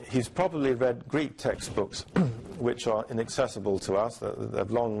 He's probably read Greek textbooks which are inaccessible to us, they've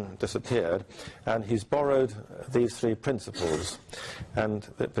long disappeared, and he's borrowed these three principles. And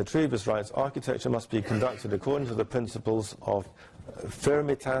Vitruvius writes, architecture must be conducted according to the principles of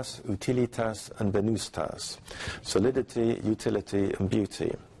firmitas, utilitas, and venustas, solidity, utility, and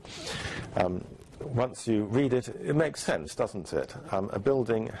beauty. Once you read it, it makes sense, doesn't it? A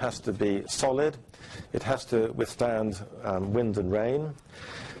building has to be solid, it has to withstand wind and rain,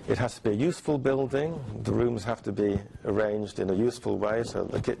 it has to be a useful building, the rooms have to be arranged in a useful way, so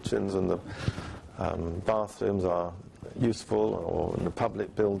the kitchens and the bathrooms are useful, or in a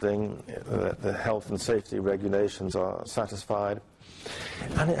public building, the health and safety regulations are satisfied.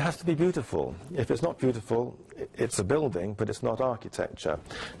 And it has to be beautiful. If it's not beautiful, it's a building, but it's not architecture.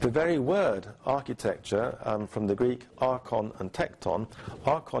 The very word architecture, from the Greek archon and tekton,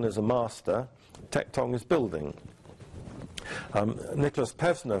 archon is a master, tekton is building. Nicholas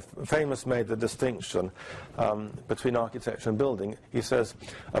Pevsner famous made the distinction between architecture and building. He says,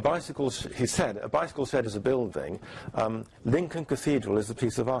 a bicycle shed is a building, Lincoln Cathedral is a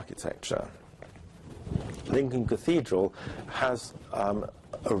piece of architecture. Lincoln Cathedral has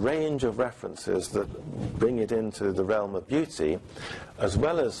a range of references that bring it into the realm of beauty, as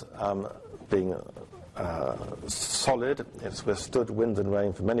well as being solid, it's withstood wind and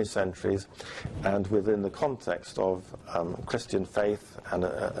rain for many centuries, and within the context of Christian faith and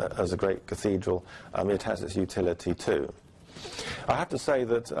as a great cathedral, it has its utility too. I have to say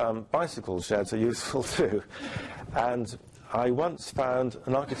that bicycle sheds are useful too, and I once found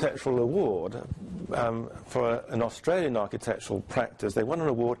an architectural award for an Australian architectural practice. They won an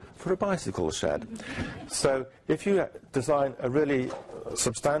award for a bicycle shed. So if you design a really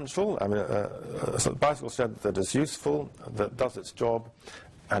substantial, a bicycle shed that is useful, that does its job,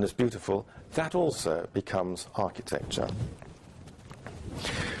 and is beautiful, that also becomes architecture.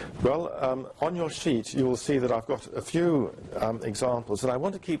 Well, on your sheet you will see that I've got a few examples, and I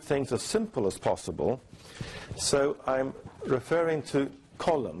want to keep things as simple as possible. So I'm referring to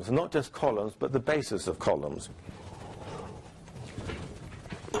columns, not just columns, but the basis of columns.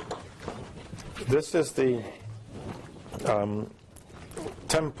 This is the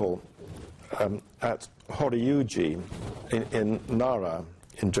temple at Horyuji in Nara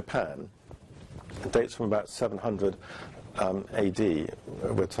in Japan. It dates from about 700 AD,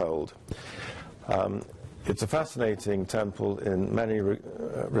 we're told. It's a fascinating temple in many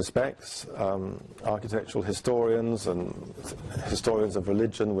respects. Architectural historians and historians of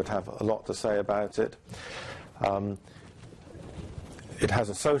religion would have a lot to say about it. It has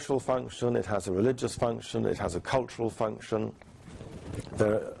a social function, it has a religious function, it has a cultural function.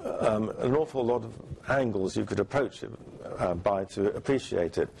 There are an awful lot of angles you could approach it by to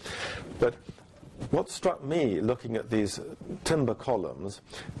appreciate it. But what struck me looking at these timber columns,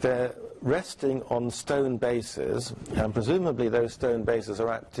 they're resting on stone bases, and presumably those stone bases are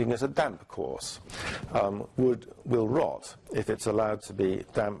acting as a damp course. Wood will rot if it's allowed to be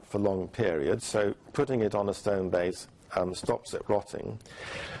damp for long periods, so putting it on a stone base stops it rotting.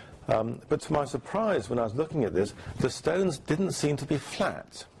 But to my surprise, when I was looking at this, the stones didn't seem to be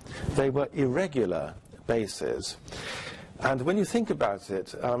flat. They were irregular bases. And when you think about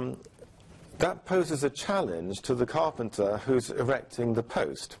it, that poses a challenge to the carpenter who's erecting the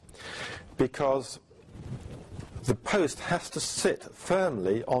post, because the post has to sit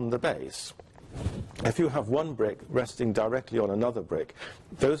firmly on the base. If you have one brick resting directly on another brick,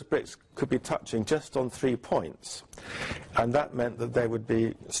 those bricks could be touching just on 3 points, and that meant that there would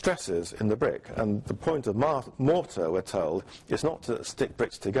be stresses in the brick. And the point of mortar, we're told, is not to stick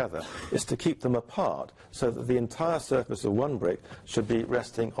bricks together, it's to keep them apart so that the entire surface of one brick should be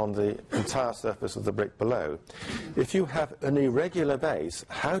resting on the entire surface of the brick below. If you have an irregular base,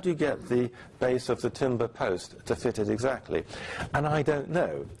 how do you get the base of the timber post to fit it exactly? And I don't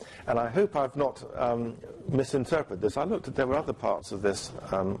know, and I hope I've not misinterpreted this. I looked at, there were other parts of this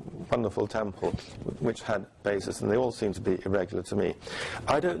wonderful temple which had bases, and they all seem to be irregular to me.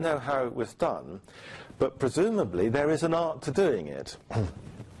 I don't know how it was done, but presumably there is an art to doing it.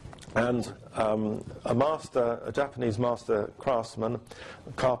 And a Japanese master craftsman,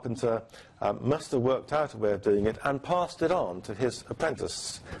 carpenter, must have worked out a way of doing it and passed it on to his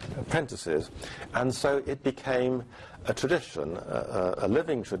apprentices. And so it became a tradition, a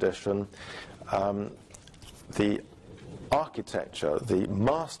living tradition. The architecture, the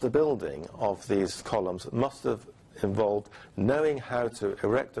master building of these columns must have involved knowing how to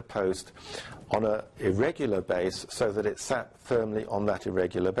erect a post on an irregular base so that it sat firmly on that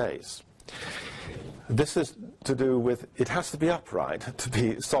irregular base. This is to do with, it has to be upright to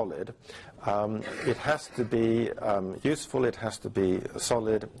be solid, it has to be useful, it has to be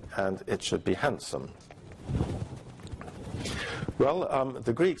solid, and it should be handsome. Well,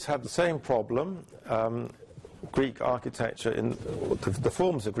 the Greeks had the same problem. Greek architecture, the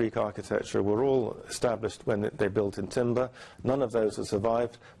forms of Greek architecture were all established when they built in timber. None of those have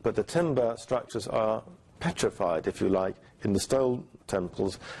survived, but the timber structures are petrified, if you like, in the stone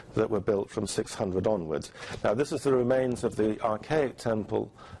temples that were built from 600 onwards. Now, this is the remains of the archaic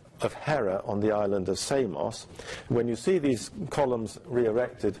temple of Hera on the island of Samos. When you see these columns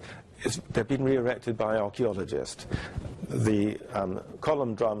re-erected, they've been re-erected by archaeologists. The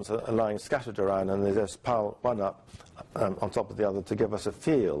column drums are lying scattered around, and they just pile one up on top of the other to give us a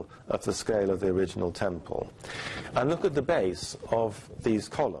feel of the scale of the original temple. And look at the base of these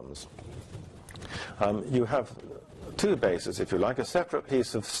columns. You have two bases, if you like, a separate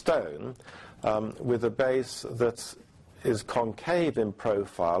piece of stone with a base that is concave in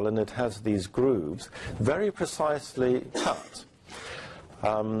profile, and it has these grooves very precisely cut.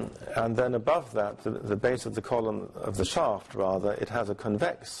 And then above that, the base of the column, of the shaft rather, it has a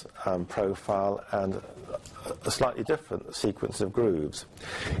convex profile and a slightly different sequence of grooves.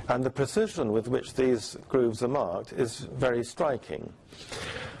 And the precision with which these grooves are marked is very striking.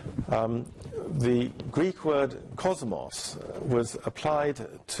 The Greek word cosmos was applied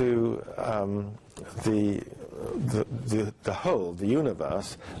to the whole, the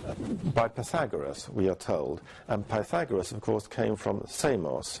universe, by Pythagoras, we are told. And Pythagoras, of course, came from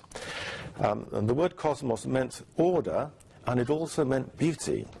Samos. And the word cosmos meant order, and it also meant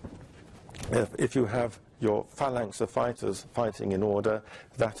beauty. If you have your phalanx of fighters fighting in order,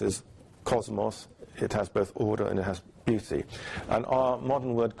 that is cosmos. It has both order and it has beauty. And our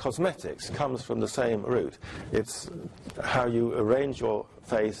modern word cosmetics comes from the same root. It's how you arrange your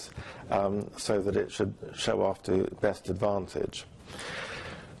face so that it should show off to best advantage.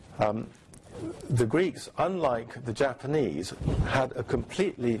 The Greeks, unlike the Japanese, had a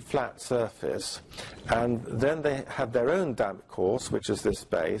completely flat surface, and then they had their own damp course, which is this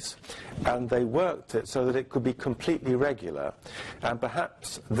base, and they worked it so that it could be completely regular. And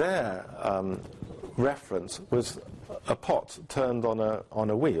perhaps their reference was a pot turned on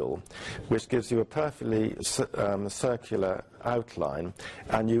a wheel, which gives you a perfectly circular outline,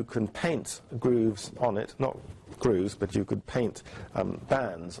 and you can paint grooves on it, not grooves, but you could paint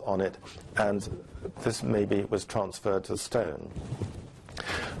bands on it, and this maybe was transferred to stone.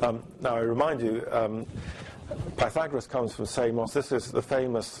 Now I remind you, Pythagoras comes from Samos. This is the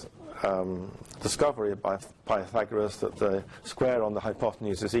famous discovery by Pythagoras that the square on the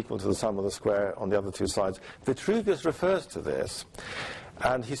hypotenuse is equal to the sum of the square on the other two sides. Vitruvius refers to this,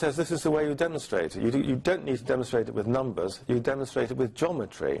 and he says this is the way you demonstrate it. You don't need to demonstrate it with numbers, you demonstrate it with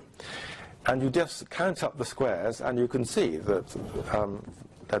geometry. And you just count up the squares, and you can see that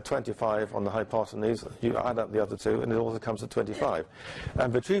there are 25 on the hypotenuse. You add up the other two, and it also comes to 25.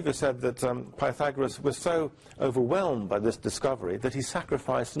 And Vitruvius said that Pythagoras was so overwhelmed by this discovery that he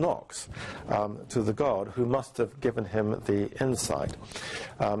sacrificed an ox to the god who must have given him the insight.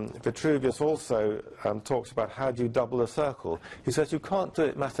 Vitruvius also talks about how do you double a circle. He says you can't do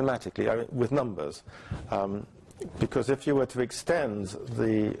it mathematically, with numbers. Because if you were to extend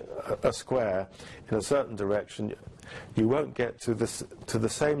a square in a certain direction, you won't get to the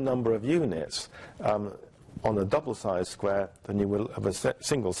same number of units on a double-sized square than you will of a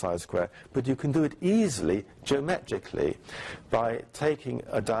single-sized square. But you can do it easily, geometrically, by taking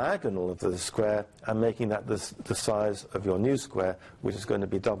a diagonal of the square and making that the size of your new square, which is going to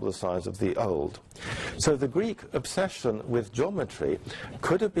be double the size of the old. So the Greek obsession with geometry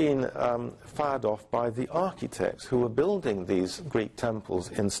could have been fired off by the architects who were building these Greek temples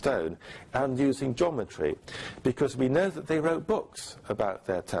in stone and using geometry, because we know that they wrote books about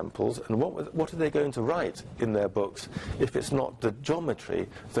their temples, and what are they going to write in their books if it's not the geometry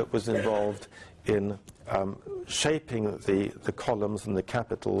that was involved in shaping the columns and the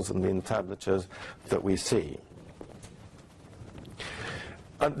capitals and the entablatures that we see.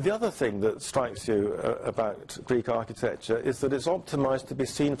 And the other thing that strikes you about Greek architecture is that it's optimized to be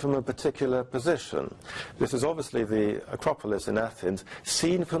seen from a particular position. This is obviously the Acropolis in Athens,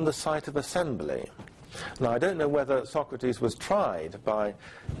 seen from the site of assembly. Now, I don't know whether Socrates was tried by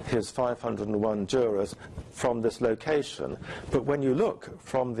his 501 jurors from this location, but when you look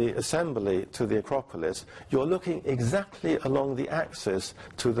from the assembly to the Acropolis, you're looking exactly along the axis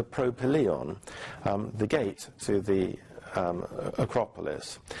to the Propylaeon, the gate to the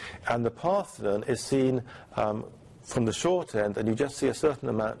Acropolis. And the Parthenon is seen from the short end, and you just see a certain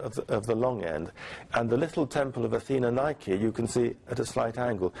amount of the long end. And the little temple of Athena Nike you can see at a slight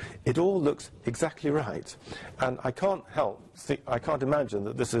angle. It all looks exactly right. And I can't imagine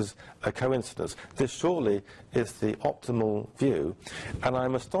that this is a coincidence. This surely is the optimal view. And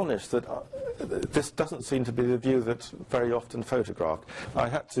I'm astonished that this doesn't seem to be the view that's very often photographed. I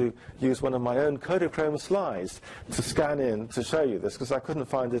had to use one of my own Kodachrome slides to scan in to show you this, because I couldn't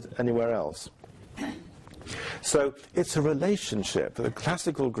find it anywhere else. So it's a relationship, the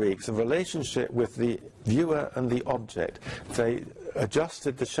classical Greeks, a relationship with the viewer and the object. They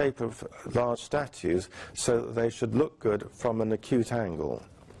adjusted the shape of large statues so that they should look good from an acute angle.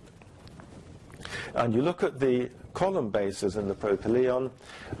 And you look at the column bases in the Propylaeon.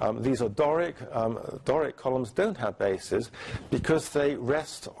 These are Doric. Doric columns don't have bases because they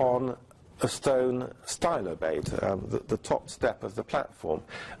rest on a stone stylobate, the top step of the platform.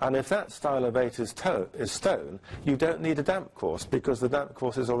 And if that stylobate is stone, you don't need a damp course, because the damp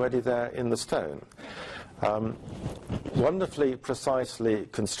course is already there in the stone. Wonderfully precisely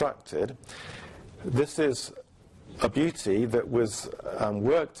constructed. This is a beauty that was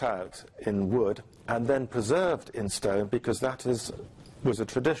worked out in wood and then preserved in stone, because that was a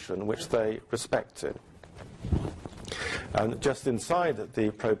tradition which they respected. And just inside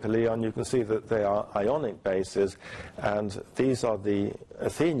the Propylaeon, you can see that they are Ionic bases, and these are the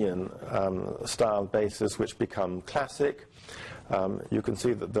Athenian style bases which become classic. You can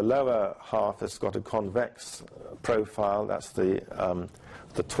see that the lower half has got a convex profile. That's the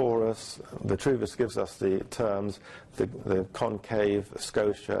torus. Vitruvius gives us the terms, the concave,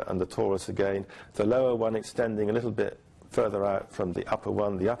 Scotia, and the torus again. The lower one extending a little bit further out from the upper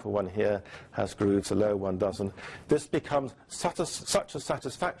one. The upper one here has grooves, the lower one doesn't. This becomes such a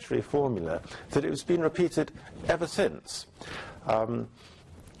satisfactory formula that it's been repeated ever since.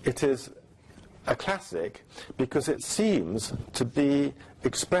 It is a classic because it seems to be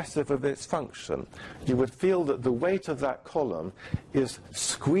expressive of its function. You would feel that the weight of that column is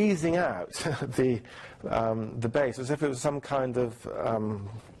squeezing out the base as if it was some kind of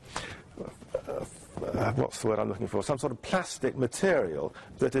what's the word I'm looking for? Some sort of plastic material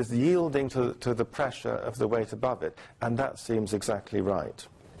that is yielding to the pressure of the weight above it, and that seems exactly right.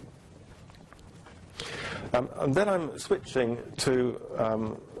 And then I'm switching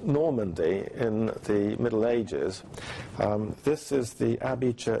to Normandy in the Middle Ages. This is the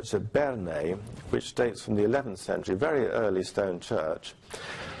Abbey Church at Bernay, which dates from the 11th century, very early stone church.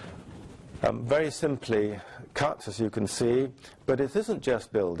 Very simply cut, as you can see, but it isn't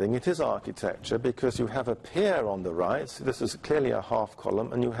just building, it is architecture, because you have a pier on the right. So this is clearly a half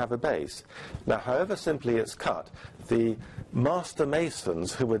column, and you have a base. Now, however simply it's cut, the master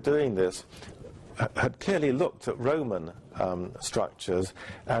masons who were doing this had clearly looked at Roman structures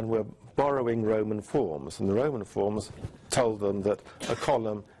and were borrowing Roman forms, and the Roman forms told them that a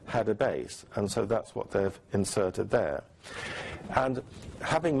column had a base, and so that's what they've inserted there. And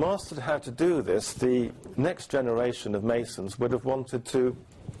having mastered how to do this, the next generation of masons would have wanted to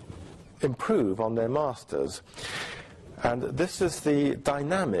improve on their masters. And this is the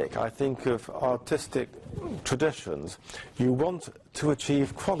dynamic, I think, of artistic traditions. You want to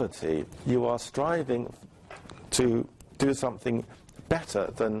achieve quality. You are striving to do something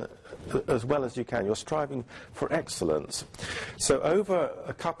better than as well as you can. You're striving for excellence. So over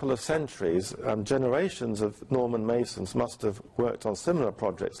a couple of centuries, generations of Norman masons must have worked on similar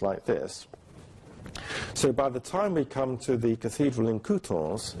projects like this. So by the time we come to the cathedral in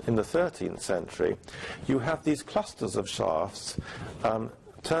Coutances in the 13th century, you have these clusters of shafts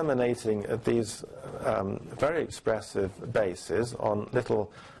terminating at these very expressive bases on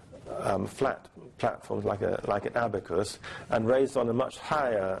little flat platforms like an abacus, and raised on a much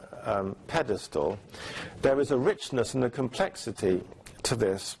higher pedestal. There is a richness and a complexity to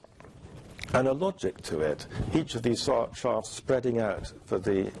this and a logic to it, each of these shafts spreading out for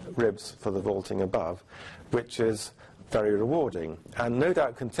the ribs for the vaulting above, which is very rewarding. And no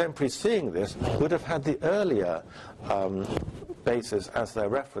doubt contemporaries seeing this would have had the earlier bases as their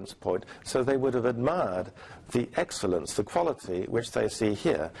reference point, so they would have admired the excellence, the quality which they see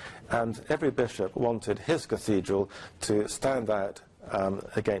here, and every bishop wanted his cathedral to stand out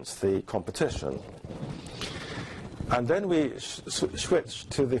against the competition. And then we switch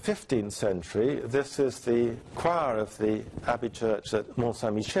to the 15th century. This is the choir of the Abbey Church at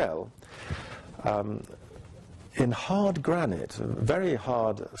Mont-Saint-Michel. In hard granite, very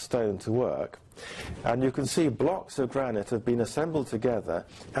hard stone to work. And you can see blocks of granite have been assembled together,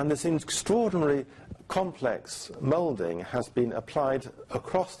 and this extraordinary complex moulding has been applied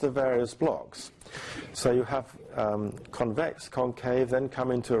across the various blocks. So you have convex, concave, then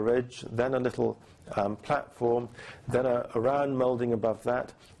come into a ridge, then a little platform, then a round moulding above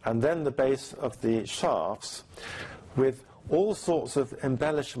that, and then the base of the shafts with all sorts of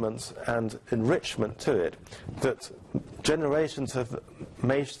embellishments and enrichment to it that generations of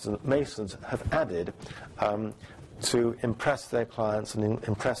masons have added to impress their clients and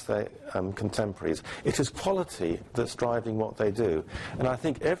impress their contemporaries. It is quality that's driving what they do. And I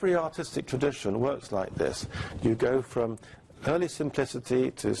think every artistic tradition works like this. You go from early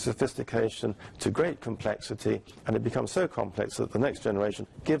simplicity to sophistication to great complexity, and it becomes so complex that the next generation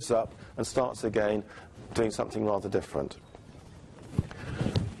gives up and starts again doing something rather different.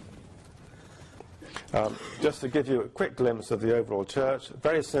 Just to give you a quick glimpse of the overall church,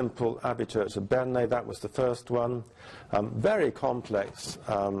 very simple Abbey Church of Bernay, that was the first one. Very complex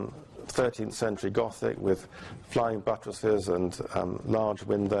 13th century Gothic with flying buttresses and large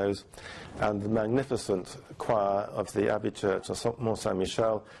windows, and the magnificent choir of the Abbey Church of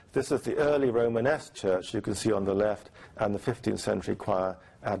Mont-Saint-Michel. This is the early Romanesque church you can see on the left, and the 15th century choir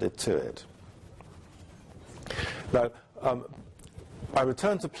added to it. Now, I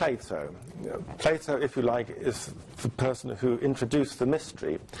return to Plato. Plato, if you like, is the person who introduced the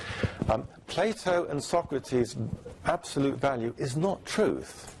mystery. Plato and Socrates' absolute value is not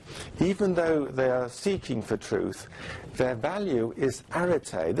truth. Even though they are seeking for truth, their value is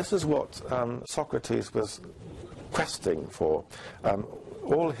arete. This is what Socrates was questing for.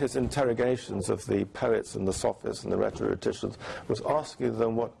 all his interrogations of the poets and the sophists and the rhetoricians was asking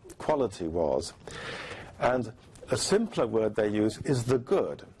them what quality was. And a simpler word they use is the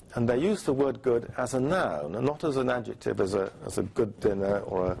good. And they use the word good as a noun, and not as an adjective, as a good dinner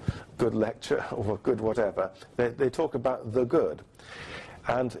or a good lecture or a good whatever. They talk about the good.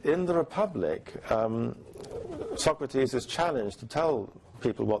 And in the Republic, Socrates is challenged to tell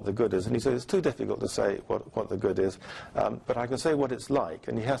people what the good is, and he says it's too difficult to say what the good is, but I can say what it's like.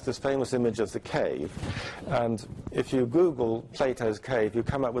 And he has this famous image of the cave, and if you Google Plato's cave, you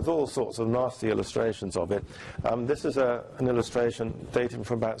come up with all sorts of nasty illustrations of it. This is an illustration dating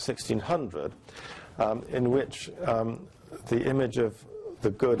from about 1600, in which the image of the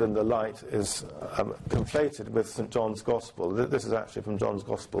good and the light is conflated with St. John's Gospel. This is actually from John's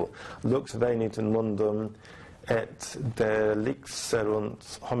Gospel. Lux venit in mundum, et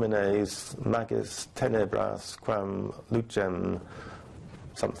delixerunt homines magis tenebras quam lucem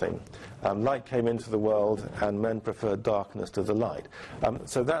something. Light came into the world and men preferred darkness to the light.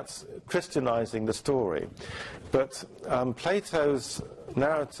 So that's Christianizing the story. But Plato's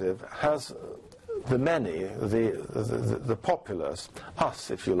narrative has the many, the populace,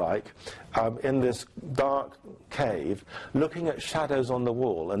 us if you like, in this dark cave looking at shadows on the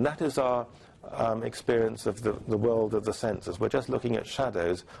wall, and that is our experience of the world of the senses. We're just looking at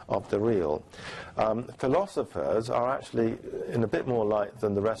shadows of the real. Philosophers are actually in a bit more light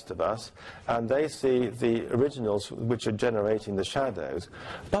than the rest of us, and they see the originals which are generating the shadows.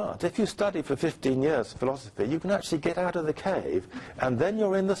 But if you study for 15 years philosophy, you can actually get out of the cave, and then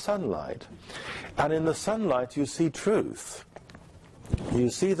you're in the sunlight. And in the sunlight you see truth. You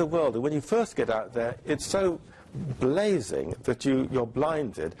see the world, and when you first get out there, it's so blazing that you're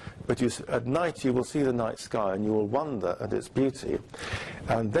blinded, but at night you will see the night sky and you will wonder at its beauty.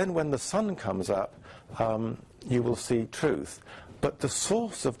 And then when the sun comes up, you will see truth. But the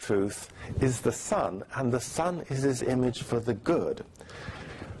source of truth is the sun, and the sun is his image for the good.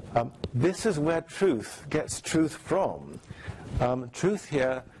 This is where truth gets truth from. Truth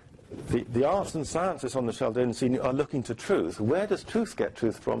here, the arts and sciences on the Chaldean scene are looking to truth. Where does truth get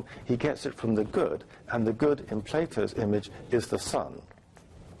truth from? He gets it from the good, and the good in Plato's image is the sun.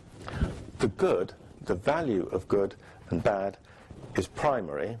 The good, the value of good and bad, is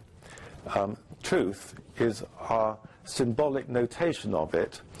primary. Truth is our symbolic notation of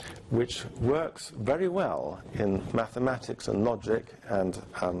it, which works very well in mathematics and logic and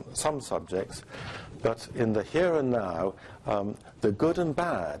some subjects. But in the here and now, the good and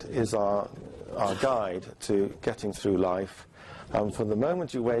bad is our guide to getting through life. From the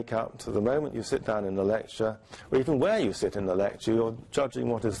moment you wake up to the moment you sit down in a lecture, or even where you sit in the lecture, you're judging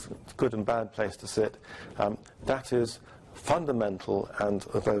what is a good and bad place to sit. That is fundamental and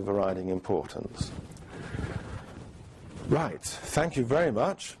of overriding importance. Right, thank you very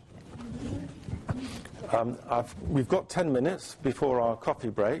much. We've got 10 minutes before our coffee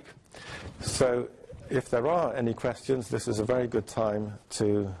break, so if there are any questions, this is a very good time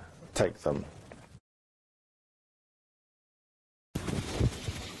to take them.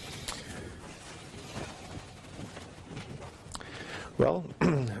 Well,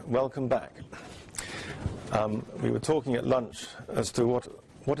 welcome back. We were talking at lunch as to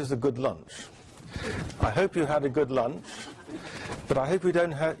what is a good lunch. I hope you had a good lunch, but I hope you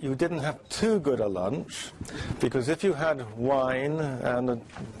didn't have too good a lunch, because if you had wine and a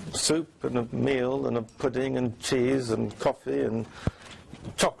soup and a meal and a pudding and cheese and coffee and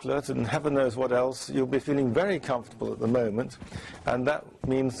chocolate and heaven knows what else, you'll be feeling very comfortable at the moment, and that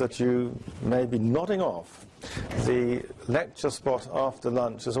means that you may be nodding off. The lecture spot after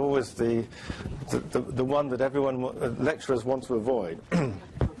lunch is always the one that lecturers want to avoid.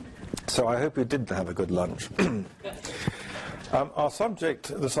 So I hope you did have a good lunch. Our subject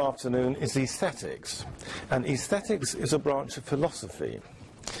this afternoon is aesthetics, and aesthetics is a branch of philosophy.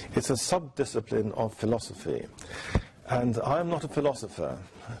 It's a sub-discipline of philosophy, and I'm not a philosopher,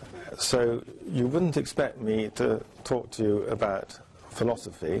 so you wouldn't expect me to talk to you about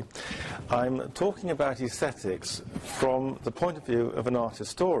philosophy. I'm talking about aesthetics from the point of view of an art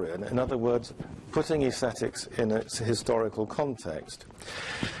historian, in other words, putting aesthetics in its historical context.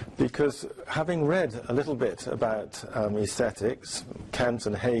 Because having read a little bit about aesthetics, Kant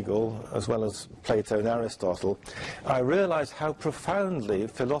and Hegel, as well as Plato and Aristotle, I realize how profoundly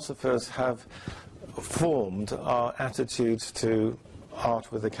philosophers have formed our attitudes to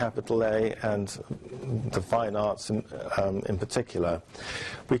art with a capital A and the fine arts in particular,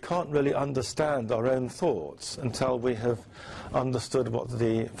 we can't really understand our own thoughts until we have understood what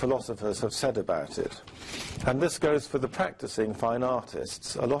the philosophers have said about it. And this goes for the practicing fine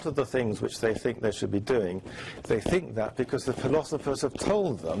artists. A lot of the things which they think they should be doing, they think that because the philosophers have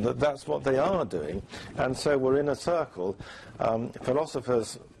told them that that's what they are doing. And so we're in a circle.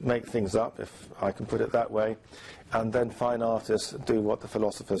 Philosophers make things up, if I can put it that way, and then fine artists do what the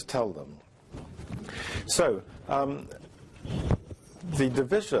philosophers tell them. So, the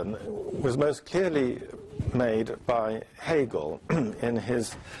division was most clearly made by Hegel in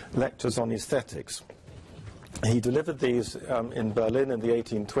his lectures on aesthetics. He delivered these in Berlin in the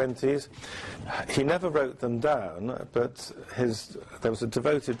 1820s. He never wrote them down, but there was a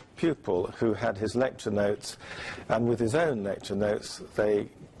devoted pupil who had his lecture notes, and with his own lecture notes they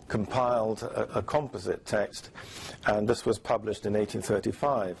compiled a composite text, and this was published in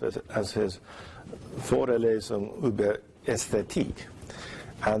 1835 as his Vorlesung über Ästhetik.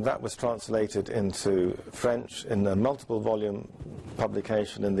 And that was translated into French in a multiple volume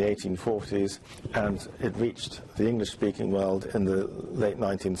publication in the 1840s, and it reached the English-speaking world in the late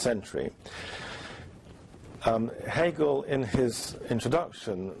 19th century. Hegel, in his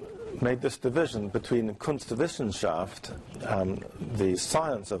introduction, made this division between Kunstwissenschaft, the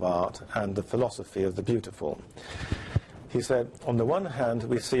science of art, and the philosophy of the beautiful. He said, on the one hand,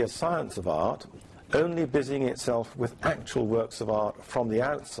 we see a science of art, only busying itself with actual works of art from the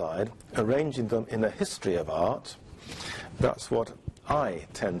outside, arranging them in a history of art. That's what I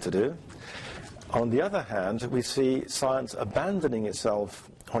tend to do. On the other hand, we see science abandoning itself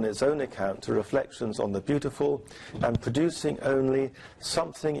on its own account to reflections on the beautiful and producing only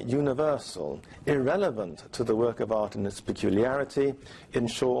something universal, irrelevant to the work of art in its peculiarity, in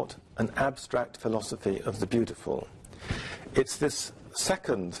short, an abstract philosophy of the beautiful. It's this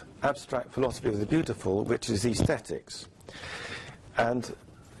second abstract philosophy of the beautiful which is aesthetics. And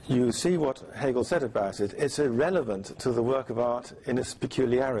you see what Hegel said about it. It's irrelevant to the work of art in its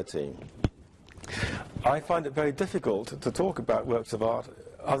peculiarity. I find it very difficult to talk about works of art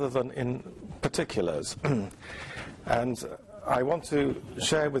other than in particulars. And I want to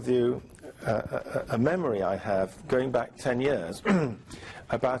share with you a memory I have going back 10 years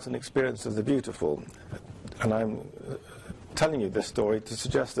about an experience of the beautiful. And I'm telling you this story to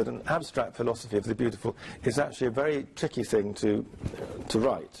suggest that an abstract philosophy of the beautiful is actually a very tricky thing to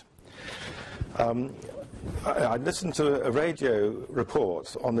write. I listened to a radio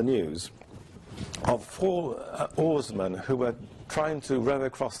report on the news of 4 oarsmen who were trying to row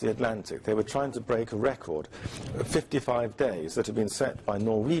across the Atlantic. They were trying to break a record of 55 days that had been set by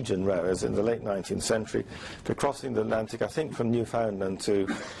Norwegian rowers in the late 19th century for crossing the Atlantic, I think from Newfoundland to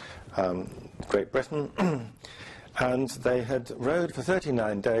Great Britain. And they had rowed for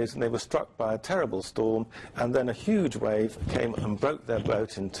 39 days, and they were struck by a terrible storm, and then a huge wave came and broke their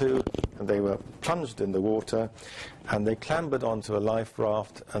boat in two, and they were plunged in the water, and they clambered onto a life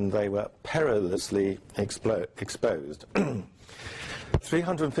raft, and they were perilously exposed.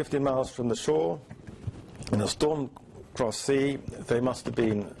 350 miles from the shore, in a storm-crossed sea, they must have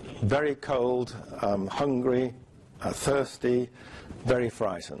been very cold, hungry, thirsty, very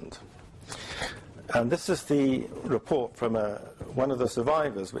frightened. And this is the report from one of the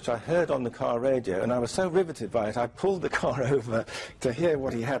survivors, which I heard on the car radio, and I was so riveted by it, I pulled the car over to hear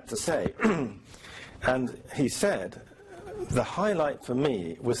what he had to say. And he said, the highlight for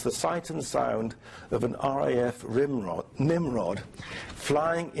me was the sight and sound of an RAF Nimrod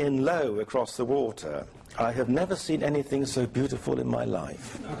flying in low across the water. I have never seen anything so beautiful in my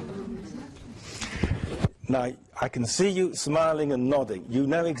life. Now, I can see you smiling and nodding. You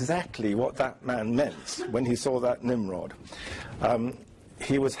know exactly what that man meant when he saw that Nimrod.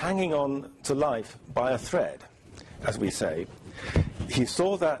 He was hanging on to life by a thread, as we say. He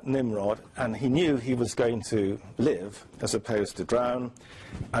saw that Nimrod, and he knew he was going to live as opposed to drown,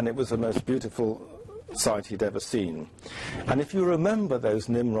 and it was the most beautiful sight he'd ever seen. And if you remember those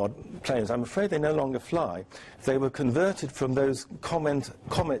Nimrod planes, I'm afraid they no longer fly. They were converted from those Comet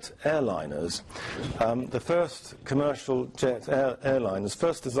airliners, the first commercial jet airliners,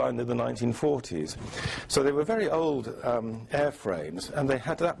 first designed in the 1940s. So they were very old airframes, and they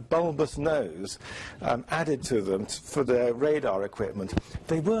had that bulbous nose added to them for their radar equipment.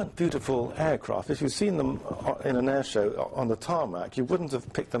 They weren't beautiful aircraft. If you've seen them in an air show on the tarmac, you wouldn't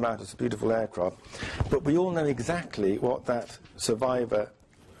have picked them out as beautiful aircraft. But we all know exactly what that survivor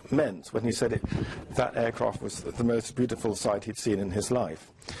meant when he said that aircraft was the most beautiful sight he'd seen in his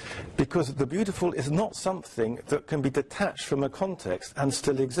life. Because the beautiful is not something that can be detached from a context and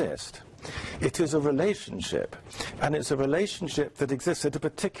still exist. It is a relationship, and it's a relationship that exists at a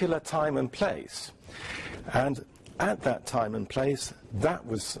particular time and place. And at that time and place, that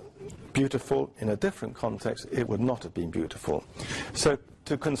was beautiful. In a different context, it would not have been beautiful. So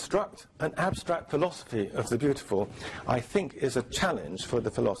to construct an abstract philosophy of the beautiful, I think, is a challenge for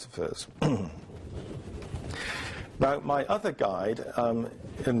the philosophers. Now, my other guide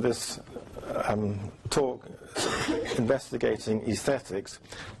in this talk investigating aesthetics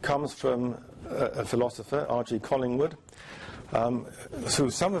comes from a philosopher, R.G. Collingwood, who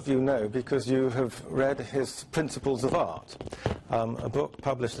some of you know because you have read his Principles of Art, a book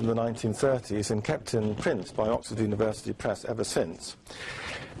published in the 1930s and kept in print by Oxford University Press ever since.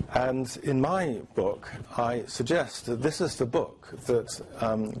 And in my book, I suggest that this is the book that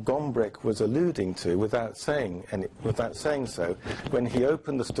Gombrich was alluding to without saying so, when he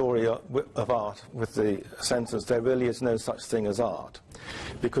opened the story of art with the sentence, "There really is no such thing as art."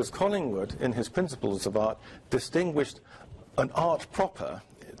 Because Collingwood, in his Principles of Art, distinguished an art proper,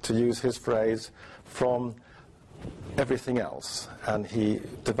 to use his phrase, from everything else, and he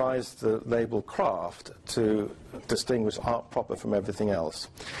devised the label craft to distinguish art proper from everything else.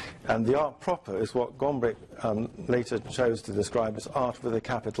 And the art proper is what Gombrich later chose to describe as art with a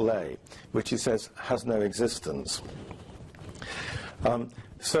capital A, which he says has no existence.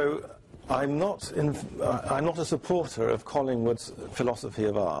 So I'm not a supporter of Collingwood's philosophy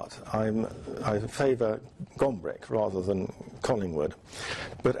of art. I favour Gombrich rather than Collingwood.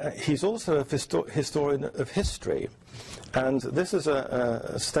 But he's also a historian of history. And this is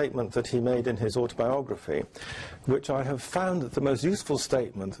a statement that he made in his autobiography, which I have found the most useful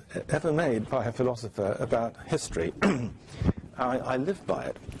statement ever made by a philosopher about history. I live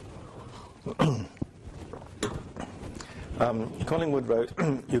by it. Collingwood wrote,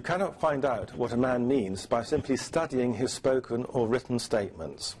 "You cannot find out what a man means by simply studying his spoken or written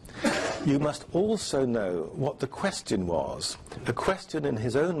statements. You must also know what the question was, a question in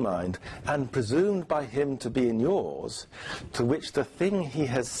his own mind, and presumed by him to be in yours, to which the thing he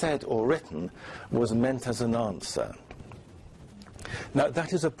has said or written was meant as an answer." Now,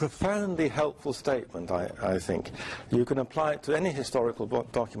 that is a profoundly helpful statement, I think. You can apply it to any historical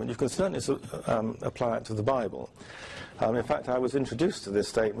document. You can certainly apply it to the Bible. In fact, I was introduced to this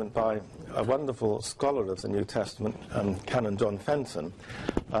statement by a wonderful scholar of the New Testament, Canon John Fenton,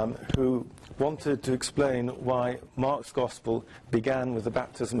 who wanted to explain why Mark's Gospel began with the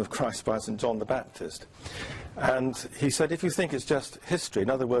baptism of Christ by St. John the Baptist. And he said, if you think it's just history, in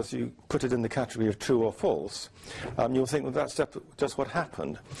other words, you put it in the category of true or false, you'll think, well, that's just what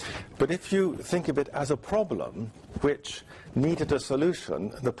happened. But if you think of it as a problem which needed a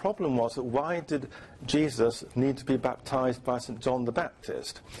solution, the problem was, why did Jesus need to be baptized by St. John the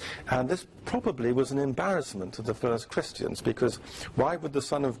Baptist? And this probably was an embarrassment to the first Christians, because why would the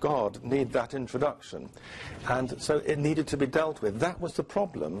Son of God need that introduction? And so it needed to be dealt with. That was the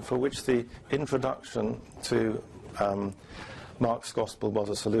problem for which the introduction to Mark's Gospel was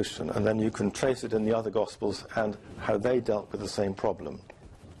a solution. And then you can trace it in the other Gospels and how they dealt with the same problem.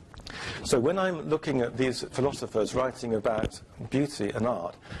 So when I'm looking at these philosophers writing about beauty and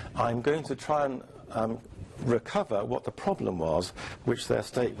art, I'm going to try and recover what the problem was, which their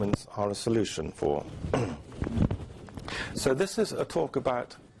statements are a solution for. So this is a talk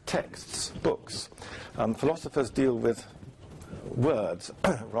about texts, books. Philosophers deal with words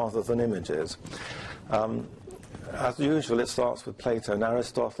rather than images. As usual, it starts with Plato and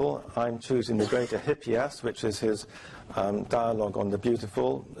Aristotle. I'm choosing the Greater Hippias, which is his dialogue on the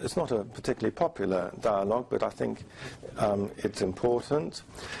beautiful. It's not a particularly popular dialogue, but I think it's important.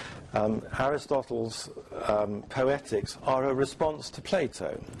 Aristotle's Poetics are a response to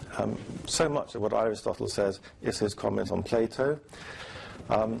Plato. So much of what Aristotle says is his comment on Plato.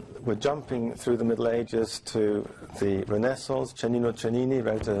 We're jumping through the Middle Ages to the Renaissance. Cennino Cennini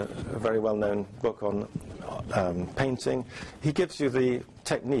wrote a very well-known book on painting. He gives you the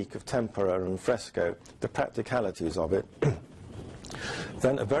technique of tempera and fresco, the practicalities of it.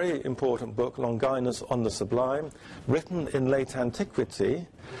 Then a very important book, Longinus on the Sublime, written in late antiquity,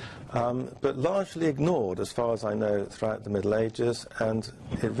 but largely ignored, as far as I know, throughout the Middle Ages, and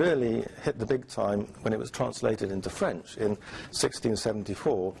it really hit the big time when it was translated into French in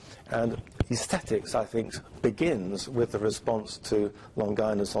 1674. And aesthetics, I think, begins with the response to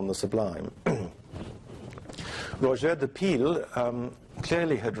Longinus on the Sublime. Roger de Pile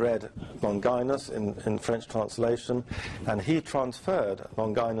clearly had read Longinus in French translation, and he transferred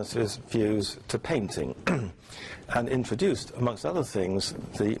Longinus's views to painting and introduced, amongst other things,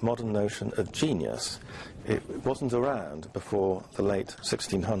 the modern notion of genius. It wasn't around before the late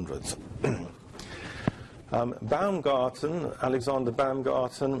 1600s. Baumgarten, Alexander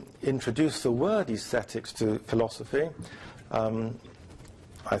Baumgarten, introduced the word aesthetics to philosophy.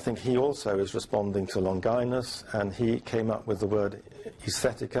 I think he also is responding to Longinus, and he came up with the word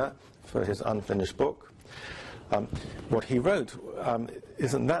aesthetica for his unfinished book. What he wrote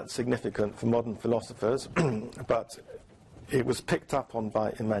isn't that significant for modern philosophers, but it was picked up on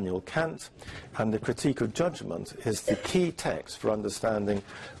by Immanuel Kant, and the Critique of Judgment is the key text for understanding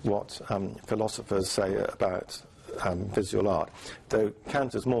what philosophers say about visual art, though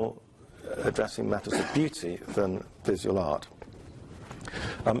Kant is more addressing matters of beauty than visual art.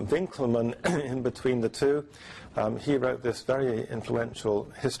 Winckelmann, in between the two, he wrote this very influential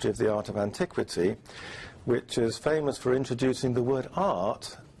History of the Art of Antiquity, which is famous for introducing the word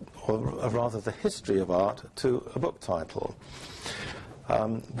art, or rather the history of art, to a book title.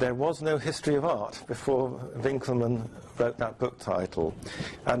 There was no history of art before Winckelmann wrote that book title.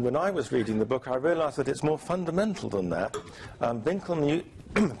 And when I was reading the book, I realized that it's more fundamental than that.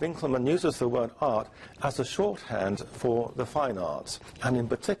 Winckelmann uses the word art as a shorthand for the fine arts, and in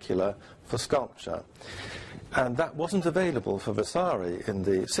particular for sculpture. And that wasn't available for Vasari in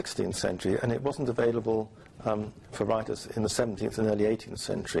the 16th century, and it wasn't available for writers in the 17th and early 18th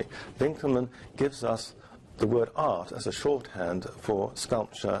century. Winckelmann gives us the word art as a shorthand for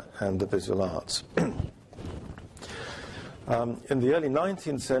sculpture and the visual arts. In the early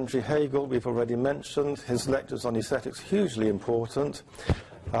 19th century, Hegel, we've already mentioned, his lectures on aesthetics, hugely important.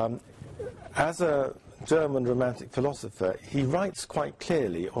 As a German Romantic philosopher, he writes quite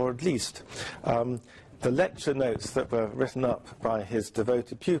clearly, or at least the lecture notes that were written up by his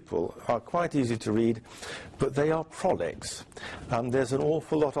devoted pupil are quite easy to read, but they are prolix. There's an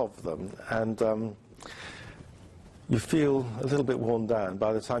awful lot of them, and you feel a little bit worn down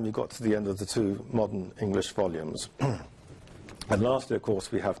by the time you got to the end of the two modern English volumes. And lastly, of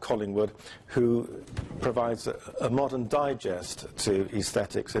course, we have Collingwood, who provides a modern digest to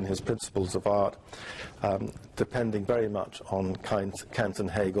aesthetics in his Principles of Art, depending very much on Kant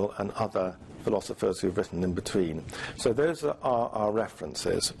and Hegel and other philosophers who've written in between. So those are our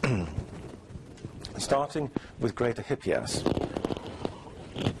references. Starting with Greater Hippias.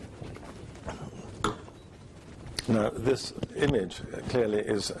 Now, this image clearly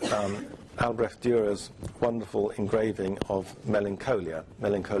is Albrecht Dürer's wonderful engraving of Melancholia.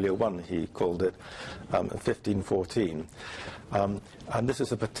 Melancholia I, he called it, 1514. And this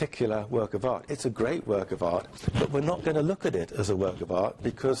is a particular work of art. It's a great work of art, but we're not going to look at it as a work of art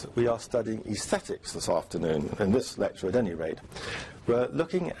because we are studying aesthetics this afternoon, in this lecture at any rate. We're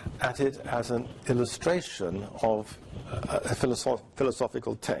looking at it as an illustration of a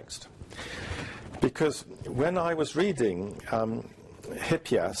philosophical text. Because when I was reading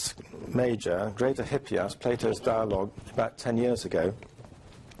Hippias Major, Greater Hippias, Plato's Dialogue, about 10 years ago,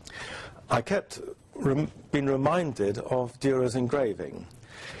 I kept being reminded of Dürer's engraving.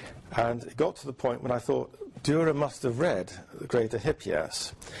 And it got to the point when I thought, Dürer must have read Greater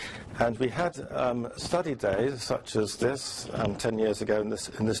Hippias. And we had study days such as this 10 years ago in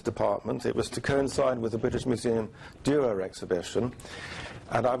this department. It was to coincide with the British Museum Dürer exhibition.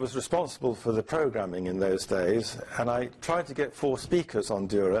 And I was responsible for the programming in those days, and I tried to get 4 speakers on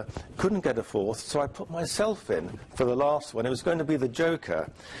Dürer, couldn't get a 4th, so I put myself in for the last one. It was going to be the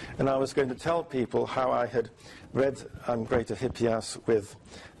Joker, and I was going to tell people how I had read Greater Hippias with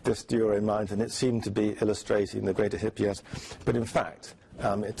this Dürer in mind, and it seemed to be illustrating the Greater Hippias. But in fact,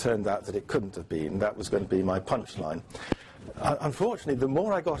 it turned out that it couldn't have been. That was going to be my punchline. Unfortunately, the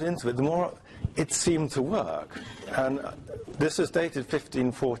more I got into it, the more it seemed to work. And this is dated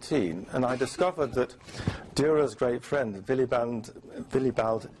 1514, and I discovered that Dürer's great friend,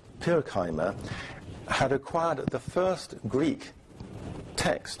 Willibald Pirkheimer, had acquired the first Greek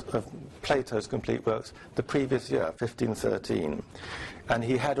text of Plato's complete works the previous year, 1513. And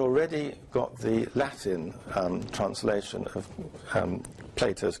he had already got the Latin translation of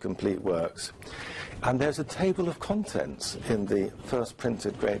Plato's complete works. And there's a table of contents in the first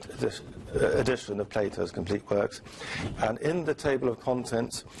printed great edition of Plato's complete works. And in the table of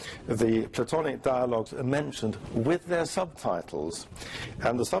contents, the Platonic dialogues are mentioned with their subtitles.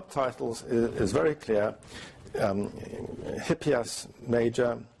 And the subtitles is very clear. Hippias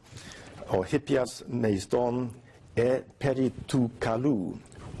Major, or Hippias Meisdon, e Peritou Kalou,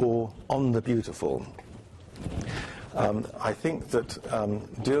 or On the Beautiful. I think that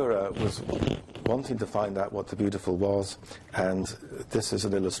Dürer was wanting to find out what the beautiful was, and this is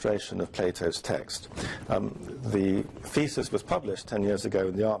an illustration of Plato's text. The thesis was published 10 years ago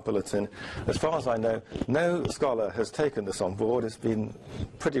in the Art Bulletin. As far as I know, no scholar has taken this on board. It's been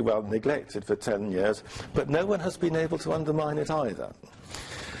pretty well neglected for 10 years, but no one has been able to undermine it either.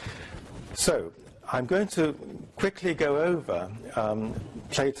 So, I'm going to quickly go over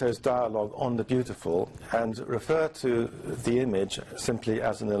Plato's dialogue on the beautiful and refer to the image simply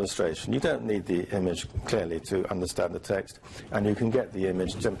as an illustration. You don't need the image clearly to understand the text, and you can get the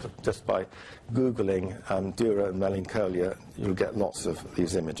image just by Googling Dura and Melancholia. You'll get lots of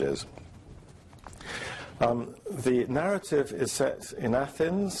these images. The narrative is set in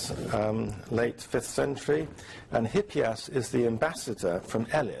Athens, late 5th century, and Hippias is the ambassador from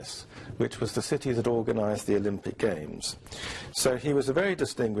Elis, which was the city that organized the Olympic Games. So he was a very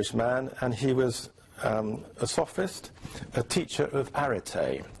distinguished man, and he was a sophist, a teacher of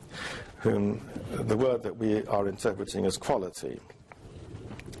arete, whom the word that we are interpreting as quality.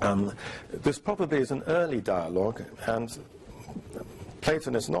 This probably is an early dialogue, and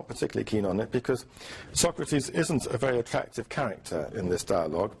Plato is not particularly keen on it because Socrates isn't a very attractive character in this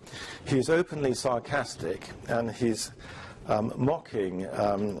dialogue. He's openly sarcastic, and he's mocking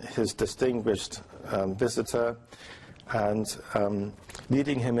his distinguished visitor and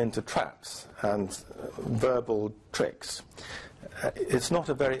leading him into traps and verbal tricks. It's not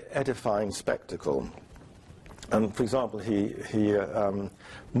a very edifying spectacle. For example, he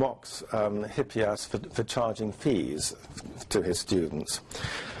mocks Hippias for charging fees to his students.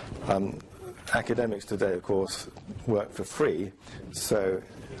 Academics today, of course, work for free, so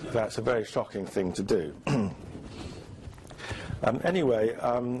that's a very shocking thing to do. Anyway,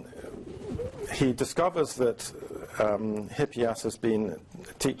 he discovers that Hippias has been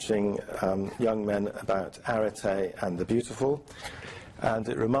teaching young men about arete and the beautiful, and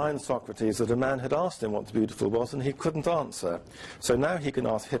it reminds Socrates that a man had asked him what the beautiful was and he couldn't answer. So now he can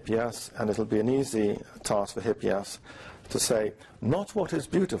ask Hippias, and it'll be an easy task for Hippias to say, not what is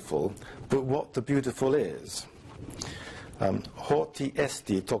beautiful, but what the beautiful is. Horti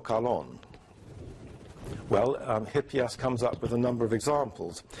esti to kalon. Well, Hippias comes up with a number of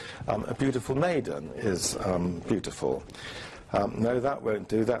examples. A beautiful maiden is beautiful. No, that won't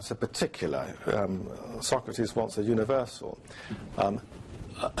do. That's a particular. Socrates wants a universal.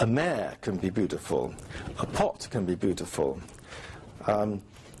 A mare can be beautiful. A pot can be beautiful. And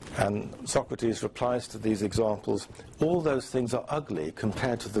Socrates replies to these examples, all those things are ugly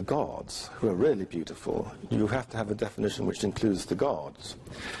compared to the gods, who are really beautiful. You have to have a definition which includes the gods.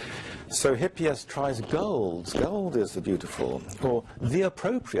 So Hippias tries gold. Gold is the beautiful, or the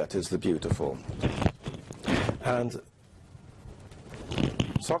appropriate is the beautiful. And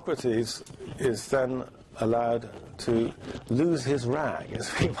Socrates is then allowed to lose his rag,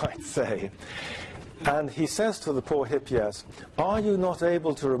 as we might say. And he says to the poor Hippias, are you not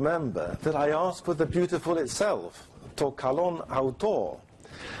able to remember that I asked for the beautiful itself, to kalon autor,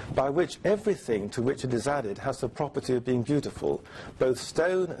 by which everything to which it is added has the property of being beautiful, both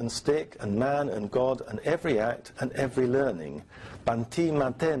stone and stick and man and God and every act and every learning, banti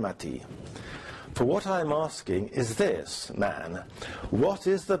mathemati. For what I am asking is this, man, what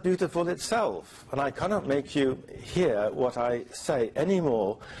is the beautiful itself? And I cannot make you hear what I say any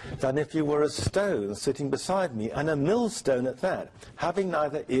more than if you were a stone sitting beside me, and a millstone at that, having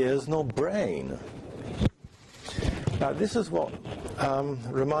neither ears nor brain. Now this is what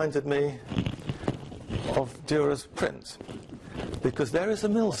reminded me of Dura's print, because there is a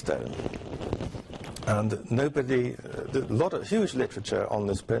millstone. And nobody, a lot of huge literature on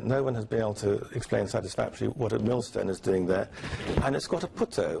this print, no one has been able to explain satisfactorily what a millstone is doing there. And it's got a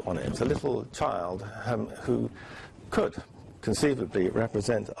puto on it, a little child who could conceivably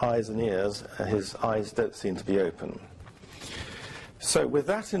represent eyes and ears. His eyes don't seem to be open. So with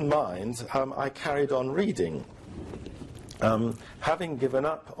that in mind, I carried on reading. Having given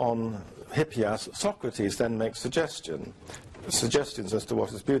up on Hippias, Socrates then makes suggestions as to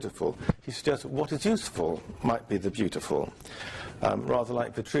what is beautiful. He suggests what is useful might be the beautiful. Rather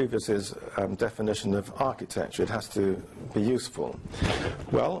like Vitruvius's definition of architecture, it has to be useful.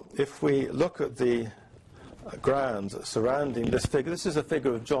 Well, if we look at the grounds surrounding this figure, this is a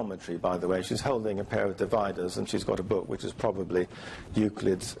figure of geometry, by the way. She's holding a pair of dividers, and she's got a book which is probably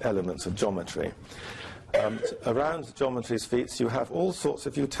Euclid's Elements of Geometry. Around geometry's feet, you have all sorts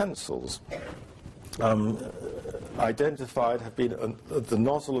of utensils. Identified have been the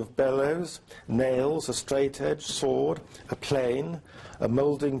nozzle of bellows, nails, a straight edge, sword, a plane, a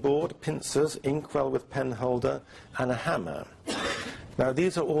moulding board, pincers, inkwell with pen holder, and a hammer. Now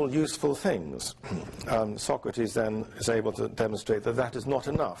these are all useful things. Socrates then is able to demonstrate that that is not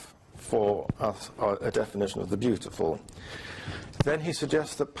enough for us a definition of the beautiful. Then he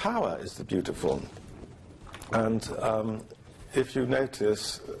suggests that power is the beautiful. And if you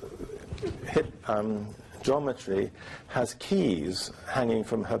notice, Geometry has keys hanging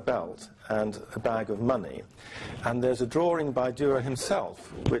from her belt and a bag of money. And there's a drawing by Dürer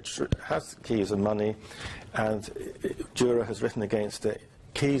himself, which has keys and money, and Dürer has written against it,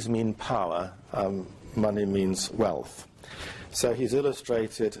 keys mean power, money means wealth. So he's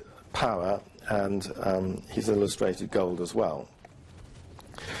illustrated power, and he's illustrated gold as well.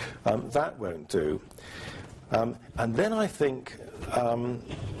 That won't do. And then I think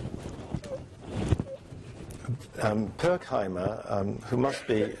Pirkheimer, who must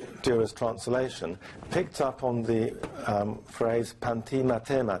be Dürer's translation, picked up on the phrase panti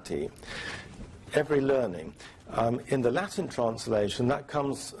mathemati, every learning. In the Latin translation, that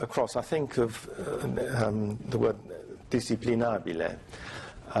comes across, I think, of the word disciplinabile.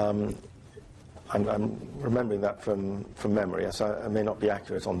 I'm remembering that from memory, so I may not be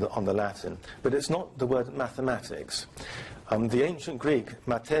accurate on the Latin. But it's not the word mathematics. The ancient Greek,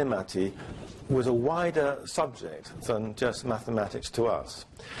 mathemati, was a wider subject than just mathematics to us.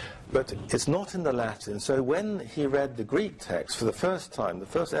 But it's not in the Latin, so when he read the Greek text for the first time, the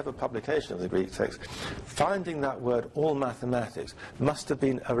first ever publication of the Greek text, finding that word, all mathematics, must have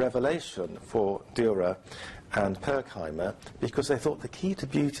been a revelation for Dürer and Pirkheimer, because they thought the key to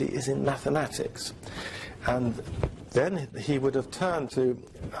beauty is in mathematics. And then he would have turned to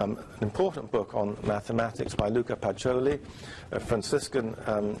an important book on mathematics by Luca Pacioli, a Franciscan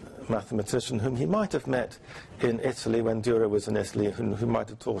mathematician whom he might have met in Italy when Dürer was in Italy, who might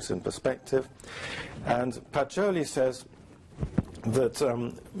have taught him perspective. And Pacioli says that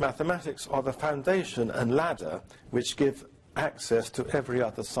mathematics are the foundation and ladder which give access to every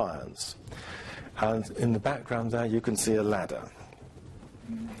other science. And in the background there you can see a ladder.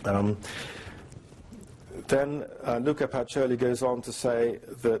 Then Luca Pacioli goes on to say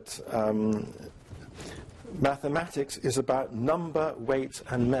that mathematics is about number, weight,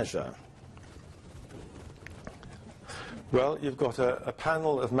 and measure. Well, you've got a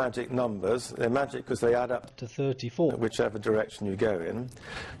panel of magic numbers. They're magic because they add up to 34, whichever direction you go in.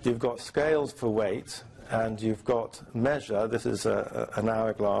 You've got scales for weight, and you've got measure. This is an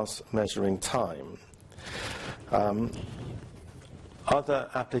hourglass measuring time. Other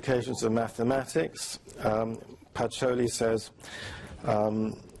applications of mathematics, Pacioli says,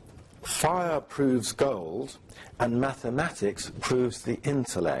 fire proves gold, and mathematics proves the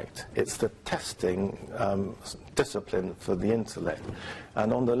intellect. It's the testing discipline for the intellect.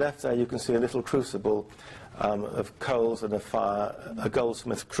 And on the left there you can see a little crucible of coals and a fire, a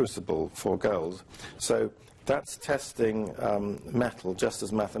goldsmith crucible for gold. So that's testing metal, just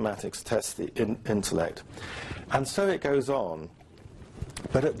as mathematics tests the intellect. And so it goes on.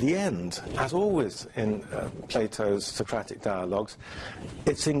 But at the end, as always in Plato's Socratic dialogues,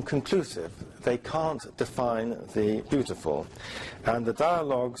 it's inconclusive. They can't define the beautiful. And the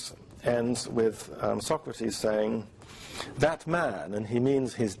dialogues ends with Socrates saying, that man, and he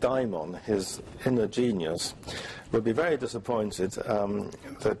means his daimon, his inner genius, will be very disappointed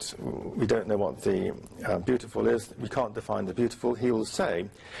that we don't know what the beautiful is. We can't define the beautiful. He will say,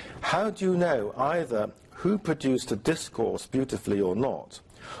 how do you know either who produced a discourse beautifully or not,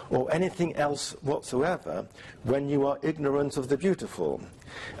 or anything else whatsoever, when you are ignorant of the beautiful?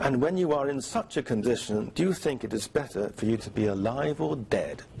 And when you are in such a condition, do you think it is better for you to be alive or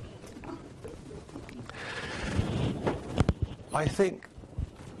dead? I think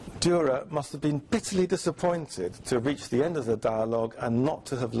Dürer must have been bitterly disappointed to reach the end of the dialogue and not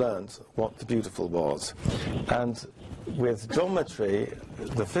to have learned what the beautiful was. And with geometry,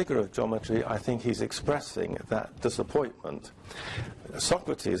 the figure of geometry, I think he's expressing that disappointment.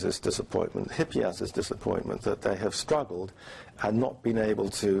 Socrates' disappointment, Hippias' disappointment that they have struggled and not been able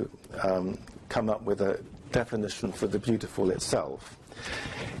to come up with a definition for the beautiful itself.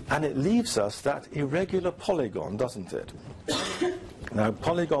 And it leaves us that irregular polygon, doesn't it? Now,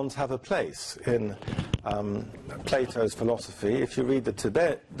 polygons have a place in Plato's philosophy. If you read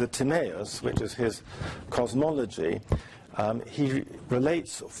the Timaeus, which is his cosmology, he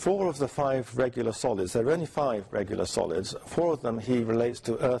relates 4 of the 5 regular solids. There are only 5 regular solids. 4 of them he relates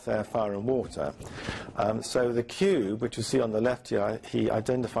to earth, air, fire, and water. So the cube, which you see on the left here, he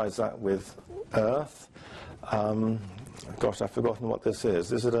identifies that with earth. Gosh, I've forgotten what this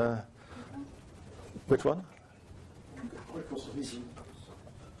is. Is it a... Which one?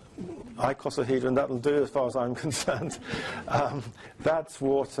 Icosahedron, that'll do as far as I'm concerned. That's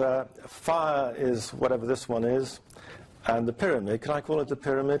water. Fire is whatever this one is. And the pyramid, can I call it the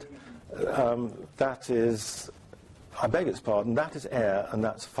pyramid? That is I beg its pardon, that is air and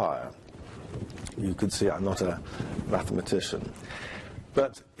that's fire. You could see I'm not a mathematician.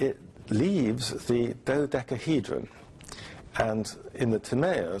 But it leaves the dodecahedron. And in the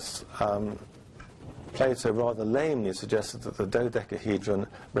Timaeus, Plato rather lamely suggested that the dodecahedron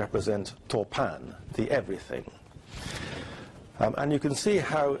represents torpan, the everything. And you can see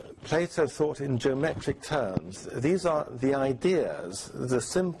how Plato thought in geometric terms. These are the ideas, the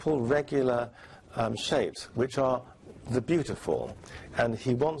simple, regular shapes, which are the beautiful. And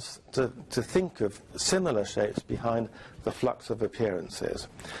he wants to think of similar shapes behind the flux of appearances.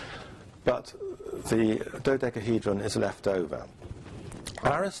 But the dodecahedron is left over.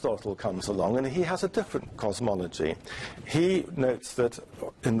 Aristotle comes along and he has a different cosmology. He notes that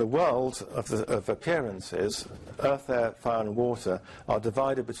in the world of appearances, earth, air, fire and water are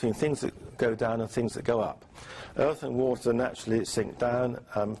divided between things that go down and things that go up. Earth and water naturally sink down,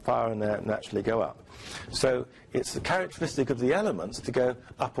 fire and air naturally go up. So it's the characteristic of the elements to go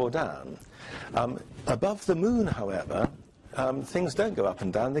up or down. Above the moon, however, things don't go up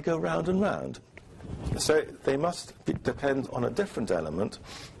and down, they go round and round. So they must depend on a different element,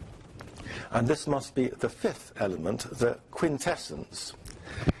 and this must be the fifth element, the quintessence.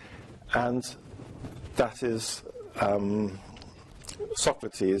 And that is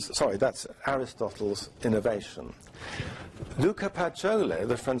that's Aristotle's innovation. Luca Pacioli,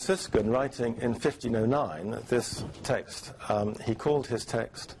 the Franciscan, writing in 1509 this text, he called his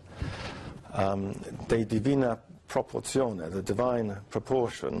text De Divina Proportione, the divine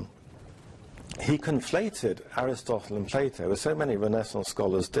proportion. He conflated Aristotle and Plato, as so many Renaissance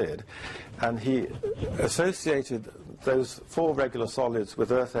scholars did, and he associated those four regular solids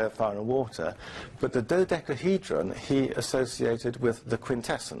with earth, air, fire and water, but the dodecahedron he associated with the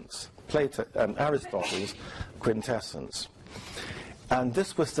quintessence, Aristotle's quintessence. And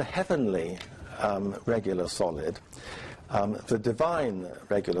this was the heavenly regular solid, the divine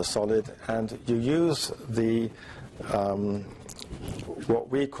regular solid, and you use the what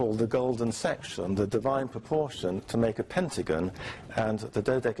we call the golden section, the divine proportion, to make a pentagon, and the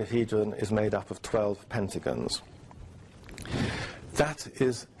dodecahedron is made up of 12 pentagons. That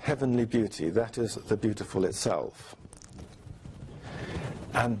is heavenly beauty, that is the beautiful itself.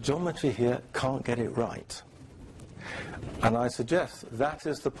 And geometry here can't get it right. And I suggest that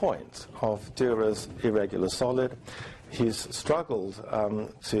is the point of Dürer's irregular solid. He's struggled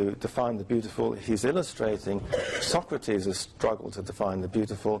to define the beautiful. He's illustrating Socrates' has struggled to define the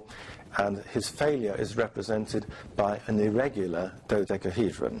beautiful, and his failure is represented by an irregular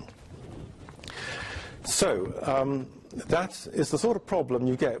dodecahedron. So that is the sort of problem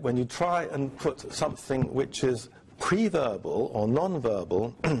you get when you try and put something which is pre-verbal or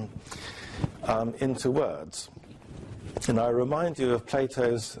non-verbal into words. And I remind you of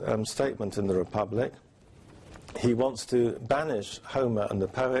Plato's statement in the Republic. He wants to banish Homer and the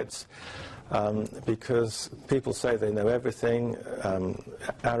poets because people say they know everything,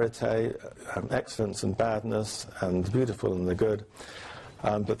 arete, excellence and badness, and beautiful and the good,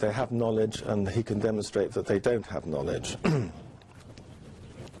 but they have knowledge, and he can demonstrate that they don't have knowledge.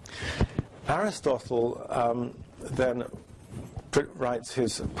 Aristotle then writes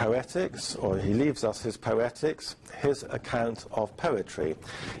his Poetics, or he leaves us his Poetics, his account of poetry.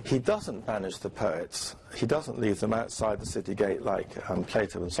 He doesn't banish the poets. He doesn't leave them outside the city gate like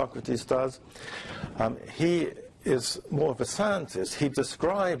Plato and Socrates does. He is more of a scientist. He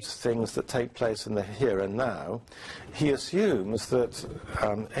describes things that take place in the here and now. He assumes that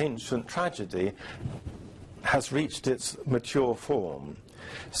ancient tragedy has reached its mature form.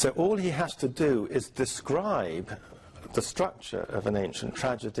 So all he has to do is describe the structure of an ancient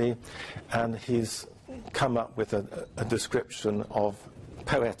tragedy, and he's come up with a description of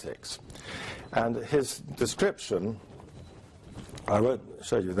poetics. And his description, I won't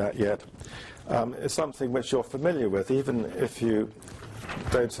show you that yet, is something which you're familiar with, even if you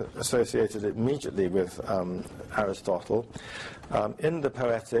don't associate it immediately with Aristotle. In the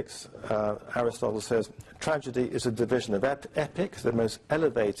Poetics, Aristotle says, tragedy is a division of epic, the most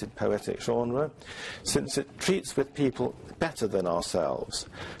elevated poetic genre, since it treats with people better than ourselves.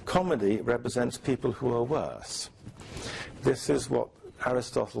 Comedy represents people who are worse. This is what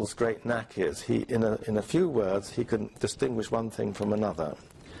Aristotle's great knack is. In a few words, he can distinguish one thing from another.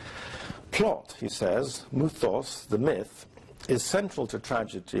 Plot, he says, mythos, the myth, is central to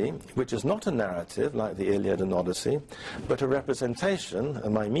tragedy, which is not a narrative like the Iliad and Odyssey, but a representation, a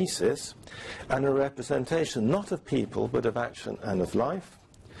mimesis, and a representation not of people but of action and of life.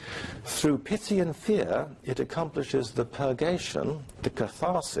 Through pity and fear, it accomplishes the purgation, the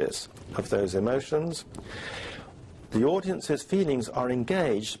catharsis of those emotions. the audience's feelings are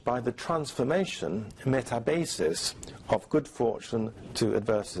engaged by the transformation, metabasis, of good fortune to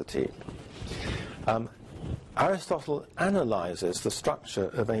adversity. Aristotle analyzes the structure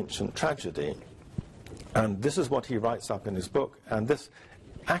of ancient tragedy, and this is what he writes up in his book, and this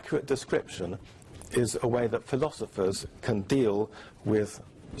accurate description is a way that philosophers can deal with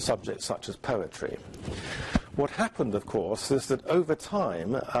subjects such as poetry. What happened, of course, is that over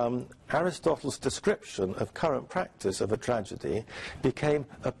time, Aristotle's description of current practice of a tragedy became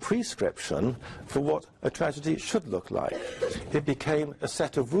a prescription for what a tragedy should look like. It became a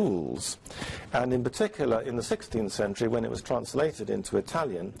set of rules. And in particular, in the 16th century, when it was translated into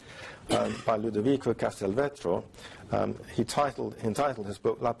Italian by Ludovico Castelvetro, he entitled his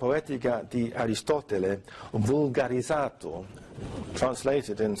book La Poetica di Aristotele Vulgarizzato,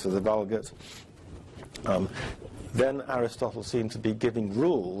 translated into the Vulgate. Then Aristotle seemed to be giving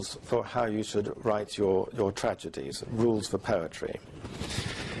rules for how you should write your tragedies, rules for poetry.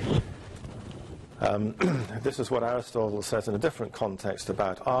 This is what Aristotle says in a different context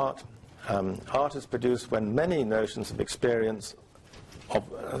about art. Art is produced when many notions of experience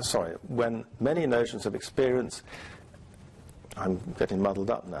I'm getting muddled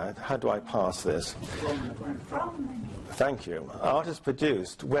up now. How do I pass this? Thank you. Art is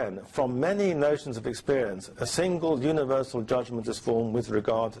produced when, from many notions of experience, a single universal judgment is formed with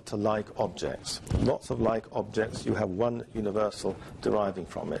regard to like objects. Lots of like objects, you have one universal deriving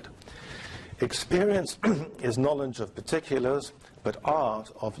from it. Experience is knowledge of particulars, but art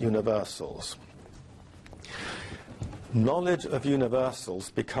of universals. Knowledge of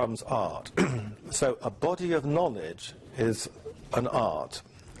universals becomes art. So a body of knowledge is an art,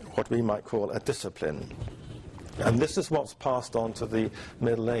 what we might call a discipline. And this is what's passed on to the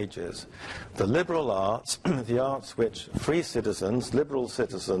Middle Ages. The liberal arts, the arts which free citizens, liberal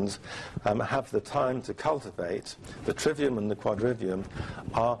citizens, have the time to cultivate, the trivium and the quadrivium,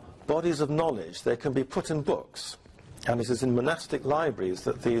 are bodies of knowledge. They can be put in books. And it is in monastic libraries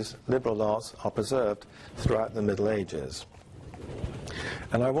that these liberal arts are preserved throughout the Middle Ages.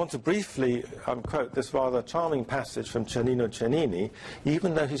 And I want to briefly quote this rather charming passage from Cennino Cennini,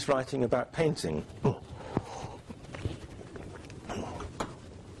 even though he's writing about painting.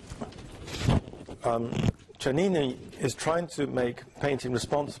 Cennini is trying to make painting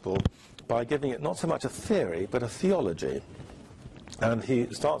responsible by giving it not so much a theory, but a theology. And he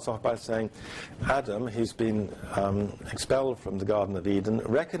starts off by saying, Adam, he's been expelled from the Garden of Eden,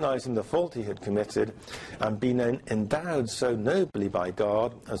 recognizing the fault he had committed and been endowed so nobly by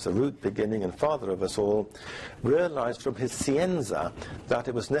God as the root, beginning, and father of us all, realized from his scienza that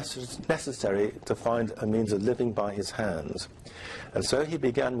it was necessary to find a means of living by his hands. And so he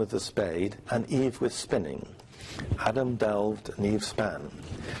began with the spade and Eve with spinning. Adam delved and Eve span.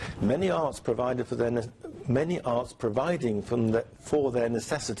 Many arts providing for their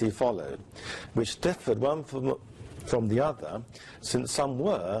necessity followed, which differed one from the other, since some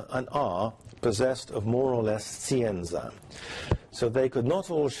were and are possessed of more or less scienza. So they could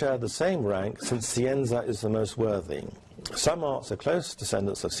not all share the same rank, since scienza is the most worthy. Some arts are close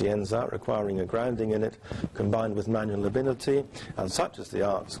descendants of scienza, requiring a grounding in it, combined with manual ability, and such as the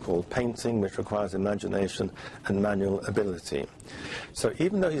arts called painting, which requires imagination and manual ability. So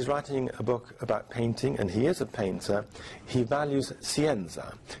even though he's writing a book about painting, and he is a painter, he values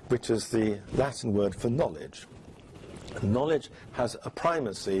scienza, which is the Latin word for knowledge. Knowledge has a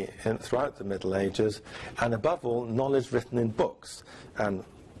primacy throughout the Middle Ages, and above all, knowledge written in books, and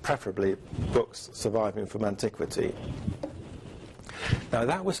preferably books surviving from antiquity. Now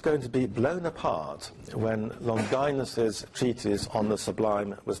that was going to be blown apart when Longinus's treatise on the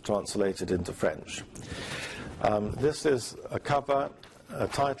Sublime was translated into French. This is a cover, a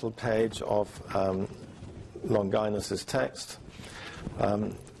title page of Longinus's text,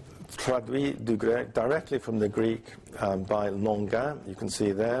 traduit du grec, directly from the Greek by Longuin, you can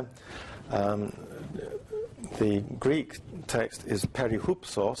see there. The Greek text is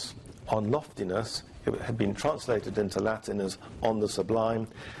perihoupsos, on loftiness. It had been translated into Latin as on the sublime,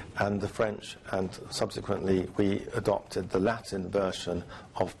 and the French, and subsequently we adopted the Latin version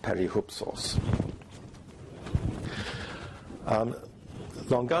of perihoupsos.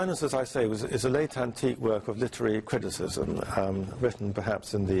 Longinus, as I say, is a late antique work of literary criticism, written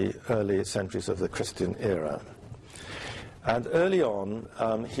perhaps in the early centuries of the Christian era. And early on,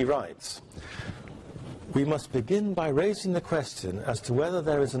 he writes, "We must begin by raising the question as to whether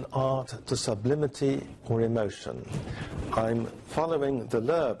there is an art to sublimity or emotion." I'm following the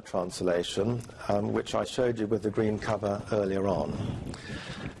Loeb translation, which I showed you with the green cover earlier on.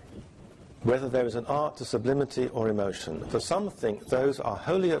 whether there is an art to sublimity or emotion. For some think those are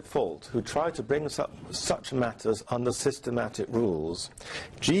wholly at fault who try to bring such matters under systematic rules.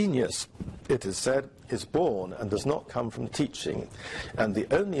 Genius, it is said, is born and does not come from teaching, and the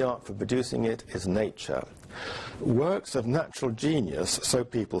only art for producing it is nature. Works of natural genius, so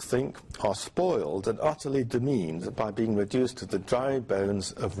people think, are spoiled and utterly demeaned by being reduced to the dry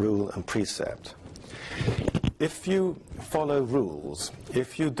bones of rule and precept. If you follow rules,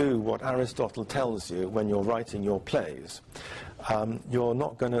 if you do what Aristotle tells you when you're writing your plays, you're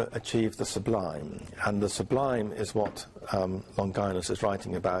not going to achieve the sublime. And the sublime is what Longinus is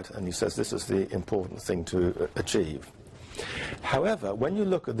writing about, and he says this is the important thing to achieve. However, when you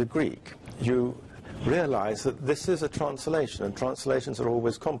look at the Greek, you realize that this is a translation, and translations are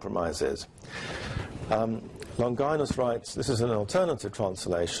always compromises. Longinus writes, this is an alternative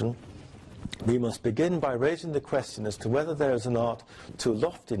translation, we must begin by raising the question as to whether there is an art to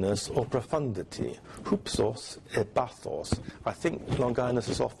loftiness or profundity, hupsos e bathos. I think Longinus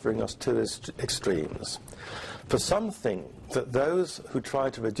is offering us two extremes. For some think that those who try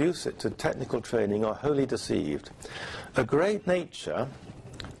to reduce it to technical training are wholly deceived. A great nature,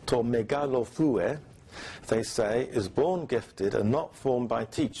 to megalofue, they say, is born gifted and not formed by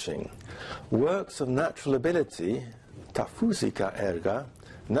teaching. Works of natural ability, ta physica erga,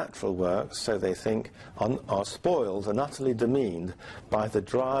 natural works, so they think, are spoiled and utterly demeaned by the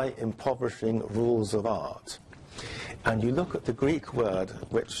dry, impoverishing rules of art. And you look at the Greek word,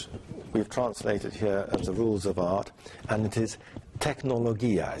 which we've translated here as the rules of art, and it is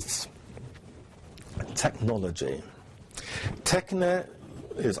technologias, technology. Techne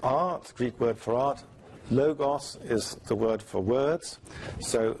is art, Greek word for art. Logos is the word for words.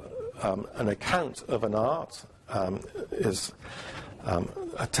 So an account of an art is...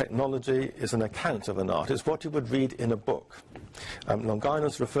 a technology is an account of an art. It's what you would read in a book.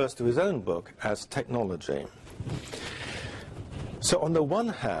 Longinus refers to his own book as technology. So on the one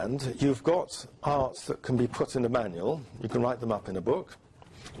hand, you've got arts that can be put in a manual. You can write them up in a book.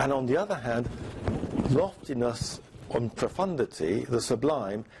 And on the other hand, loftiness and profundity, the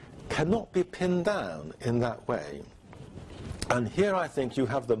sublime, cannot be pinned down in that way. And here I think you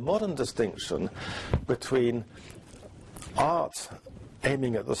have the modern distinction between art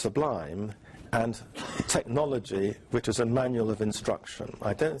aiming at the sublime and technology, which is a manual of instruction.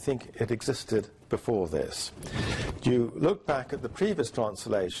 I don't think it existed before this. You look back at the previous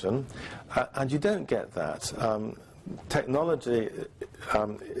translation and you don't get that. Technology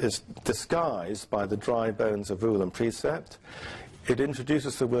is disguised by the dry bones of rule and precept. It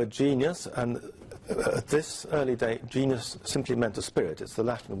introduces the word genius, and at this early date, genius simply meant a spirit. It's the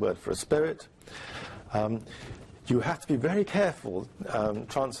Latin word for a spirit. You have to be very careful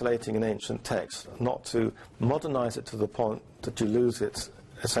translating an ancient text not to modernize it to the point that you lose its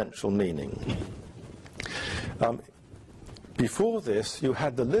essential meaning. Before this, you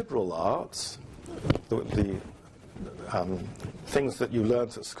had the liberal arts, the things that you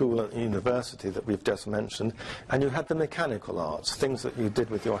learnt at school and university that we've just mentioned, and you had the mechanical arts, things that you did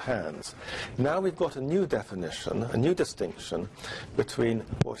with your hands. Now we've got a new definition, a new distinction between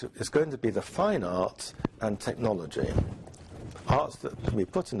what is going to be the fine arts and technology. Arts that can be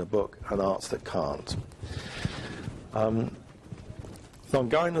put in a book and arts that can't.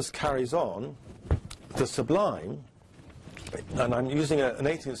 Longinus carries on. The sublime, and I'm using an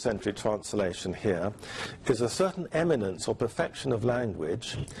 18th century translation here, is a certain eminence or perfection of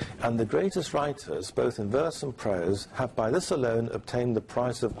language, and the greatest writers, both in verse and prose, have by this alone obtained the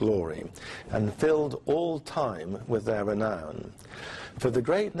prize of glory, and filled all time with their renown. For the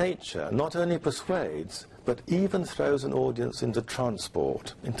great nature not only persuades, but even throws an audience into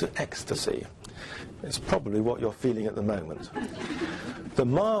transport, into ecstasy. It's probably what you're feeling at the moment. The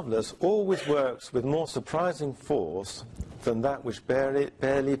marvellous always works with more surprising force than that which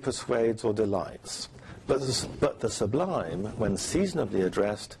barely persuades or delights. But the sublime, when seasonably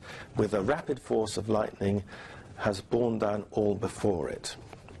addressed, with the rapid force of lightning, has borne down all before it.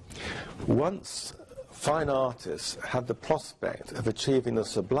 Once fine artists had the prospect of achieving the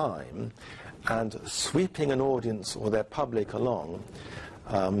sublime and sweeping an audience or their public along,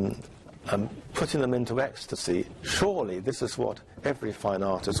 and putting them into ecstasy, surely this is what every fine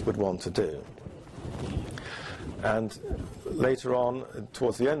artist would want to do. And later on,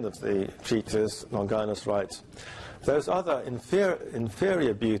 towards the end of the treatise, Longinus writes, those other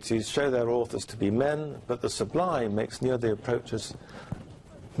inferior beauties show their authors to be men, but the sublime makes near the approaches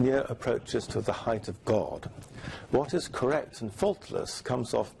near approaches to the height of God. What is correct and faultless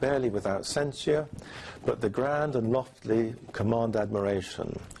comes off barely without censure, but the grand and lofty command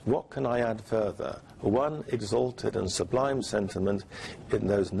admiration. What can I add further? One exalted and sublime sentiment in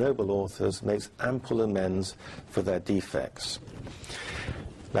those noble authors makes ample amends for their defects.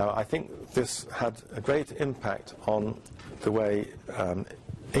 Now, I think this had a great impact on the way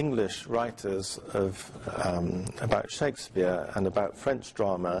English writers about Shakespeare and about French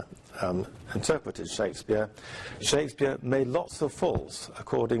drama interpreted Shakespeare. Shakespeare made lots of fulls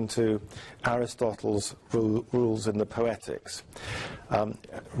according to Aristotle's rules in the Poetics.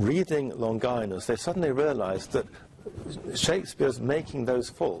 Reading Longinus, they suddenly realized that Shakespeare's making those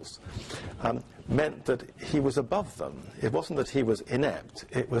fulls meant that he was above them. It wasn't that he was inept,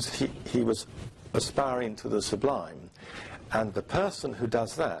 it was he was aspiring to the sublime. And the person who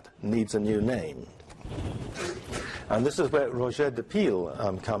does that needs a new name. And this is where Roger de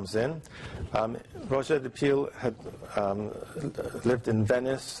Pile comes in. Roger de Pile had lived in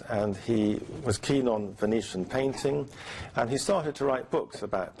Venice, and he was keen on Venetian painting, and he started to write books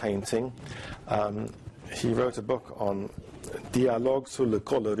about painting. He wrote a book on Dialogue sur le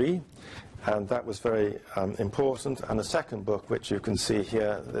coloris, and that was very important, and a second book, which you can see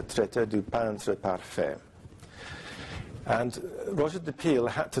here, the Traité du peintre parfait. And Roger de Pile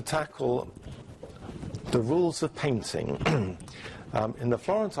had to tackle the rules of painting. In the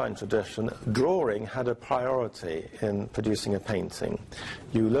Florentine tradition, drawing had a priority in producing a painting.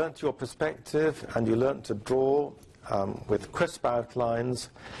 You learnt your perspective, and you learnt to draw with crisp outlines,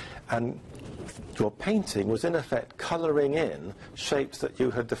 and your painting was in effect colouring in shapes that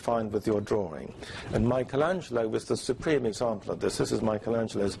you had defined with your drawing. And Michelangelo was the supreme example of this. This is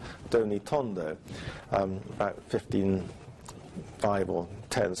Michelangelo's Doni Tondo, about 1505 or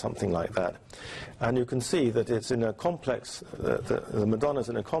 10, something like that. And you can see that it's in a complex, the Madonna's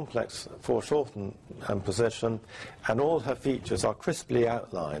in a complex foreshortened position, and all her features are crisply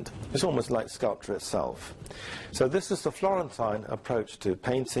outlined. It's almost like sculpture itself. So this is the Florentine approach to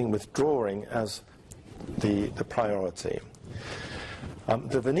painting, with drawing as the priority.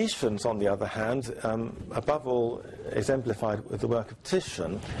 The Venetians, on the other hand, above all exemplified with the work of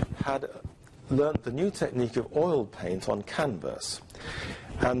Titian, had learnt the new technique of oil paint on canvas.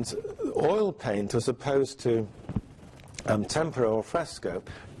 And oil paint, as opposed to tempera or fresco,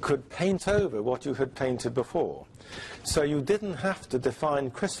 could paint over what you had painted before. So you didn't have to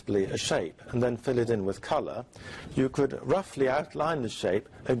define crisply a shape and then fill it in with colour. You could roughly outline the shape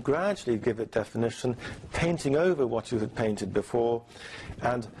and gradually give it definition, painting over what you had painted before.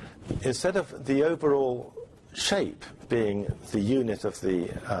 And instead of the overall shape being the unit of the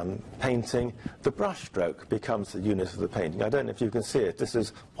painting, the brushstroke becomes the unit of the painting. I don't know if you can see it. This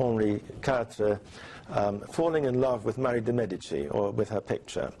is Henri Quatre falling in love with Marie de Medici, or with her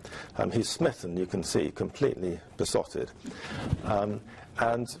picture. He's smitten, you can see, completely besotted.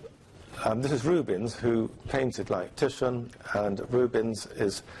 This is Rubens, who painted like Titian, and Rubens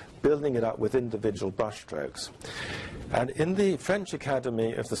is building it up with individual brushstrokes. And in the French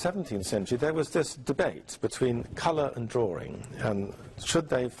Academy of the 17th century, there was this debate between colour and drawing, and should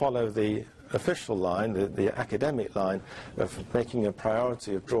they follow the official line, the academic line, of making a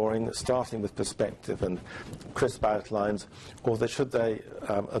priority of drawing, starting with perspective and crisp outlines, or should they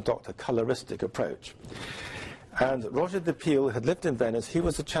adopt a coloristic approach? And Roger de Pile had lived in Venice. He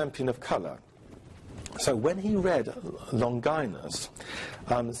was a champion of colour. So when he read Longinus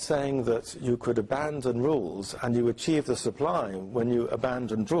saying that you could abandon rules and you achieve the sublime when you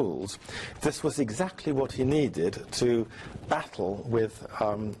abandoned rules, this was exactly what he needed to battle with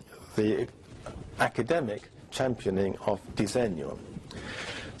the academic championing of Disegno.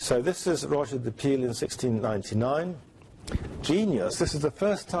 So this is Roger de Pile in 1699. Genius, this is the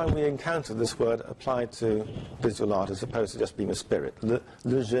first time we encounter this word applied to visual art as opposed to just being a spirit, le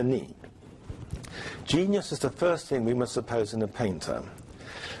génie. Genius is the first thing we must suppose in a painter.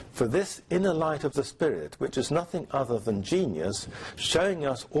 For this inner light of the spirit, which is nothing other than genius, showing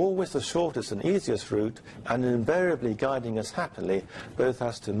us always the shortest and easiest route, and invariably guiding us happily, both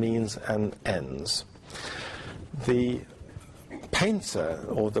as to means and ends. The painter,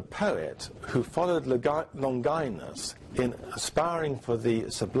 or the poet, who followed Longinus in aspiring for the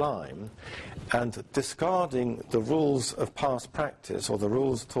sublime and discarding the rules of past practice, or the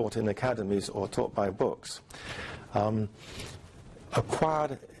rules taught in academies or taught by books,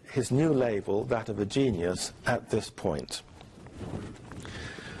 acquired his new label, that of a genius, at this point.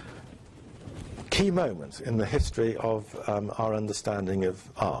 Key moment in the history of our understanding of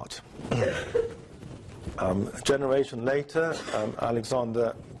art. A generation later,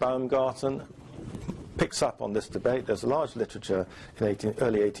 Alexander Baumgarten picks up on this debate. There's a large literature in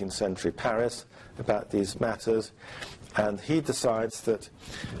early 18th century Paris about these matters, and he decides that,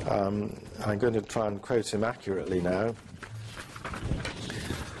 I'm going to try and quote him accurately now,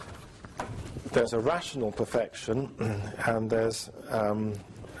 there's a rational perfection, and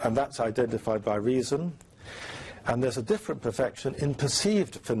that's identified by reason, and there's a different perfection in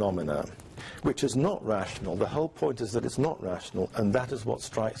perceived phenomena, which is not rational. The whole point is that it's not rational, and that is what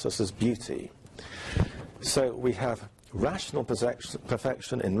strikes us as beauty. So we have rational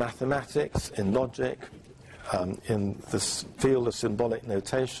perfection in mathematics, in logic, in this field of symbolic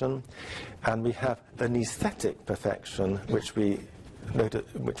notation, and we have an aesthetic perfection which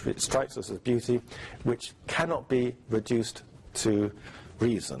strikes us as beauty, which cannot be reduced to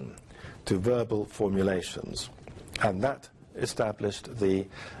reason, to verbal formulations. And that established the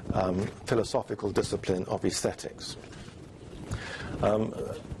philosophical discipline of aesthetics.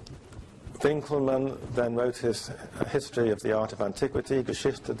 Winckelmann then wrote his history of the art of antiquity,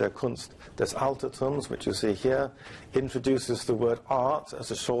 Geschichte der Kunst des Altertums, which you see here, introduces the word art as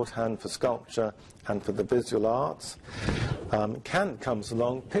a shorthand for sculpture and for the visual arts. Kant comes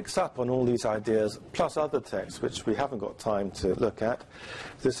along, picks up on all these ideas, plus other texts which we haven't got time to look at.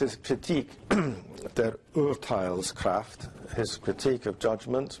 This is Kritik der Urteilskraft, his critique of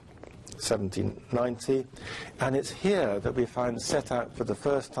judgment, 1790, and it's here that we find set out for the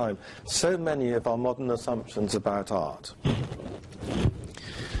first time so many of our modern assumptions about art.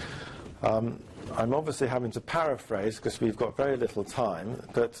 I'm obviously having to paraphrase because we've got very little time,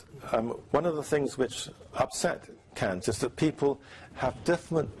 but one of the things which upset Kant is that people have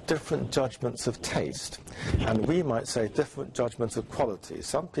different judgments of taste, and we might say different judgments of quality.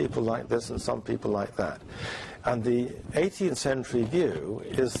 Some people like this and some people like that. And the 18th century view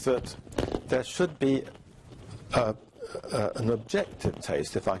is that there should be an objective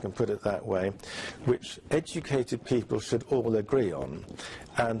taste, if I can put it that way, which educated people should all agree on.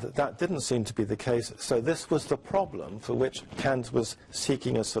 And that didn't seem to be the case, so this was the problem for which Kant was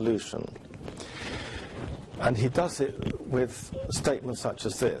seeking a solution. And he does it with statements such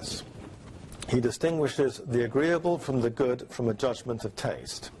as this. He distinguishes the agreeable from the good from a judgment of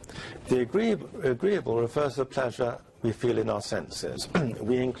taste. The agreeable refers to pleasure we feel in our senses.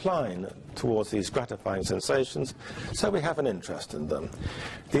 We incline towards these gratifying sensations, so we have an interest in them.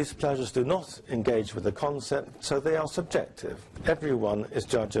 These pleasures do not engage with the concept, so they are subjective. Everyone is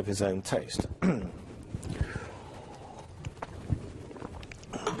judge of his own taste.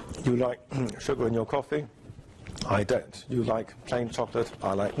 You like sugar in your coffee? I don't. You like plain chocolate?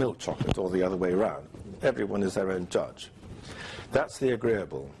 I like milk chocolate, or the other way around. Everyone is their own judge. That's the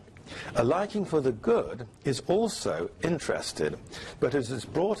agreeable. A liking for the good is also interested, but it is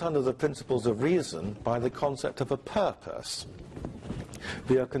brought under the principles of reason by the concept of a purpose.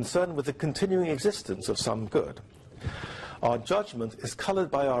 We are concerned with the continuing existence of some good. Our judgment is coloured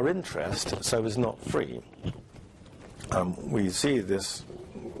by our interest, so is not free. We see this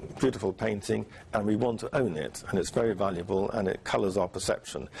beautiful painting and we want to own it, and it's very valuable and it colours our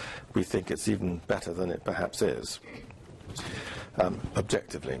perception. We think it's even better than it perhaps is,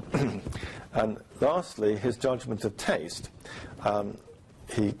 objectively. And lastly, his judgment of taste,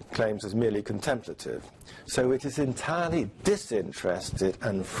 he claims, is merely contemplative. So it is entirely disinterested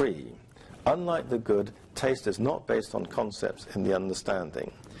and free. Unlike the good, taste is not based on concepts in the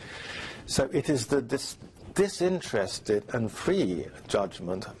understanding. So it is the disinterested and free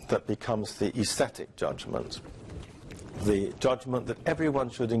judgment that becomes the aesthetic judgment. The judgment that everyone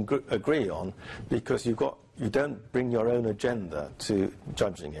should agree on, because you don't bring your own agenda to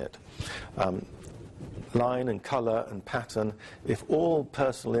judging it. Line and colour and pattern, if all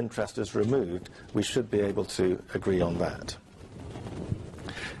personal interest is removed, we should be able to agree on that.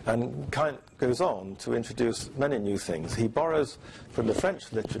 And Kant goes on to introduce many new things. He borrows from the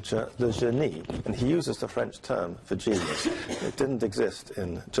French literature the génie, and he uses the French term for genius. It didn't exist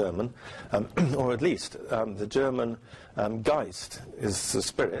in German, or at least the German Geist is the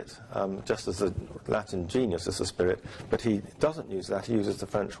spirit, just as the Latin genius is the spirit, but he doesn't use that, he uses the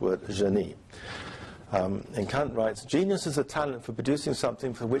French word génie. And Kant writes, genius is a talent for producing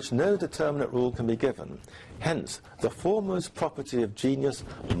something for which no determinate rule can be given. Hence, the foremost property of genius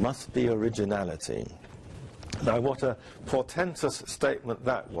must be originality. Now, what a portentous statement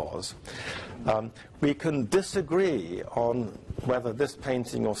that was. We can disagree on whether this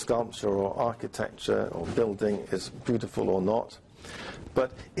painting or sculpture or architecture or building is beautiful or not,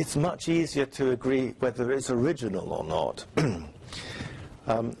 but it's much easier to agree whether it's original or not.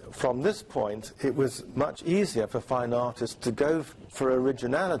 From this point, it was much easier for fine artists to go for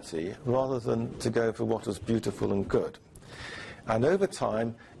originality rather than to go for what was beautiful and good. And over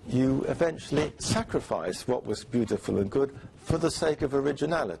time, you eventually sacrifice what was beautiful and good for the sake of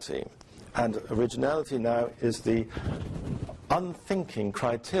originality. And originality now is the unthinking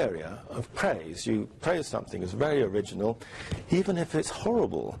criteria of praise. You praise something as very original, even if it's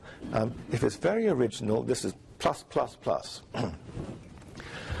horrible. If it's very original, this is plus, plus, plus.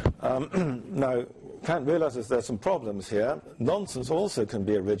 Now, Kant realizes there's some problems here. Nonsense also can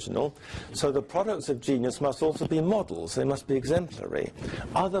be original, so the products of genius must also be models. They must be exemplary.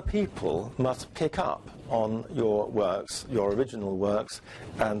 Other people must pick up on your works, your original works,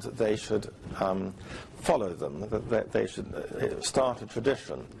 and they should follow them. They should start a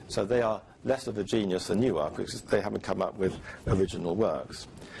tradition. So they are less of a genius than you are, because they haven't come up with original works.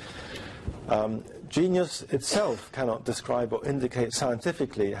 Genius itself cannot describe or indicate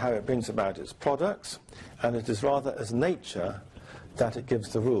scientifically how it brings about its products, and it is rather as nature that it gives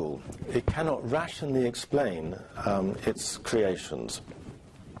the rule. It cannot rationally explain its creations.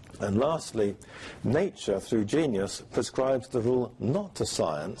 And lastly, nature, through genius, prescribes the rule not to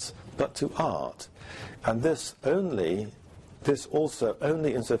science, but to art. And this also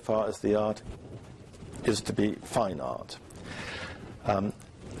only insofar as the art is to be fine art.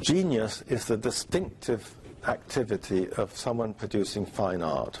 Genius is the distinctive activity of someone producing fine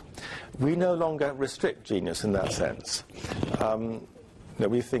art. We no longer restrict genius in that sense.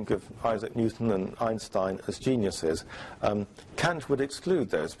 We think of Isaac Newton and Einstein as geniuses. Kant would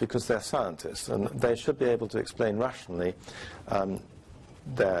exclude those because they're scientists, and they should be able to explain rationally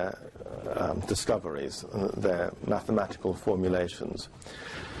their discoveries, their mathematical formulations.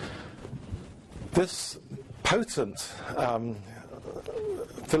 This potent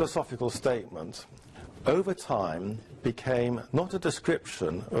philosophical statement over time became not a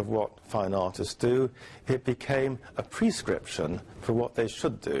description of what fine artists do, it became a prescription for what they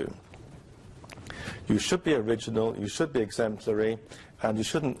should do. You should be original, you should be exemplary, and you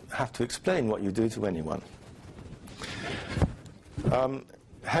shouldn't have to explain what you do to anyone.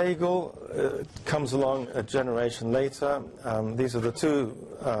 Hegel comes along a generation later. These are the two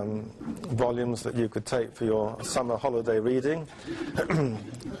volumes that you could take for your summer holiday reading.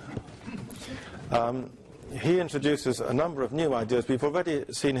 He introduces a number of new ideas. We've already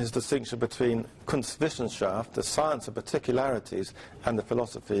seen his distinction between Kunstwissenschaft, the science of particularities, and the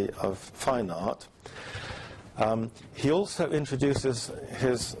philosophy of fine art. He also introduces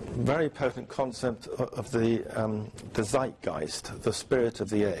his very potent concept of the Zeitgeist, the spirit of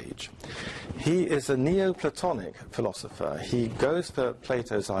the age. He is a Neoplatonic philosopher. He goes for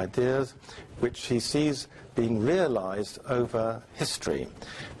Plato's ideas, which he sees being realized over history.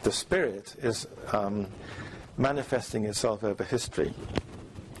 The spirit is manifesting itself over history.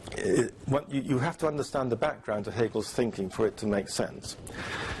 You have to understand the background to Hegel's thinking for it to make sense.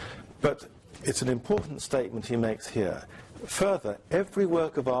 But it's an important statement he makes here. Further, every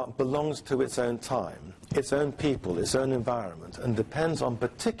work of art belongs to its own time, its own people, its own environment, and depends on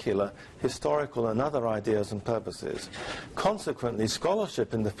particular historical and other ideas and purposes. Consequently,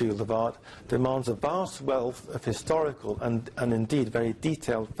 scholarship in the field of art demands a vast wealth of historical and indeed very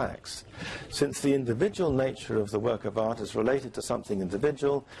detailed facts, since the individual nature of the work of art is related to something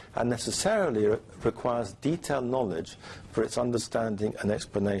individual and necessarily requires detailed knowledge for its understanding and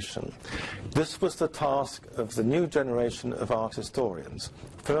explanation. This was the task of the new generation of art historians.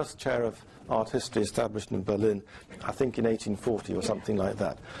 First chair of art history established in Berlin, I think in 1840 or something like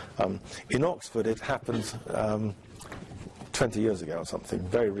that. In Oxford it happened 20 years ago or something,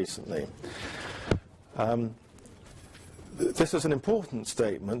 very recently. This is an important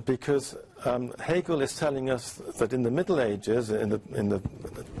statement because Hegel is telling us that in the Middle Ages, in the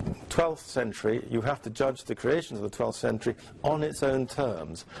 12th century, you have to judge the creations of the 12th century on its own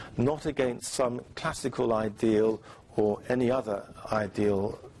terms, not against some classical ideal or any other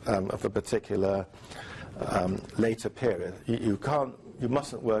ideal of a particular later period. You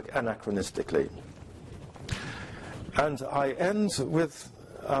mustn't work anachronistically. And I end with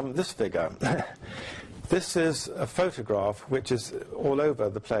this figure. This is a photograph which is all over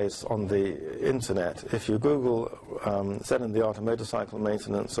the place on the internet. If you Google Zen and the Art of Motorcycle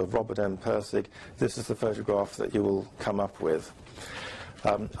Maintenance of Robert M. Pirsig, this is the photograph that you will come up with.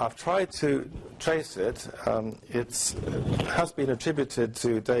 I've tried to trace it. It has been attributed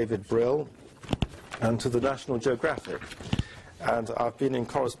to David Brill and to the National Geographic. And I've been in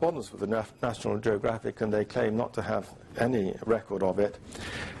correspondence with the National Geographic, and they claim not to have any record of it.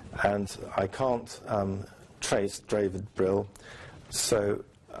 And I can't trace David Brill, so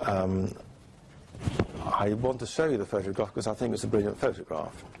I want to show you the photograph because I think it's a brilliant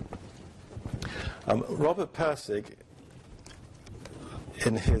photograph. Robert Pirsig,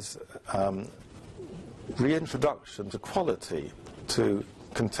 in his reintroduction to quality to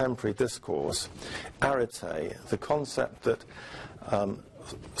contemporary discourse, arete, the concept that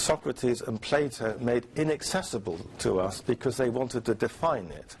Socrates and Plato made inaccessible to us because they wanted to define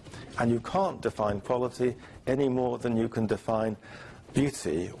it. And you can't define quality any more than you can define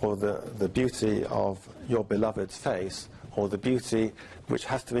beauty, or the beauty of your beloved's face, or the beauty which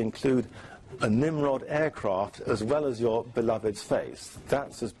has to include a Nimrod aircraft as well as your beloved's face.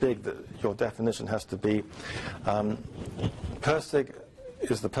 That's as big that your definition has to be. Pirsig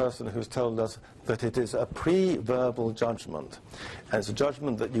is the person who's told us that it is a pre-verbal judgment, and it's a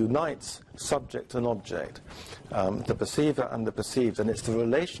judgment that unites subject and object, the perceiver and the perceived, and it's the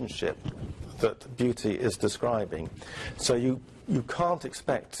relationship that beauty is describing. So you can't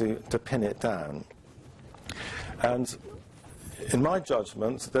expect to pin it down. And in my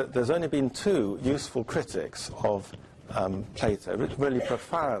judgment, there's only been two useful critics of Plato, really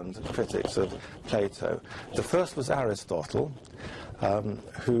profound critics of Plato. The first was Aristotle,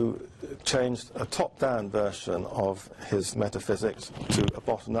 who changed a top-down version of his metaphysics to a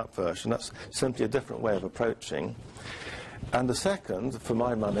bottom-up version. That's simply a different way of approaching. And the second, for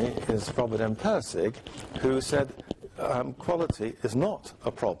my money, is Robert M. Pirsig, who said quality is not a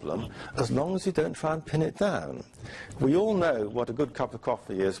problem as long as you don't try and pin it down. We all know what a good cup of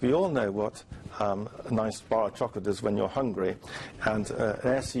coffee is. We all know what a nice bar of chocolate is when you're hungry, and an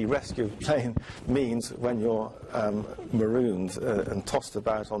air sea rescue plane means when you're marooned and tossed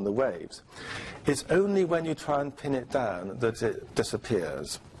about on the waves. It's only when you try and pin it down that it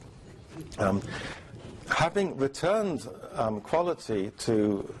disappears. Having returned quality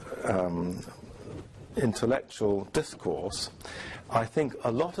to intellectual discourse, I think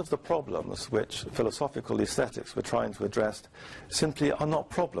a lot of the problems which philosophical aesthetics were trying to address simply are not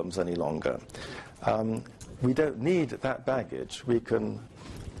problems any longer. We don't need that baggage. We can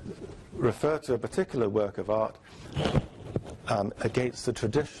refer to a particular work of art against the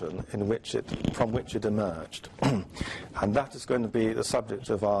tradition from which it emerged. And that is going to be the subject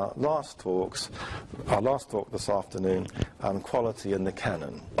of our last talk this afternoon, quality in the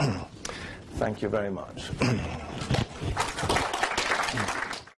canon. Thank you very much.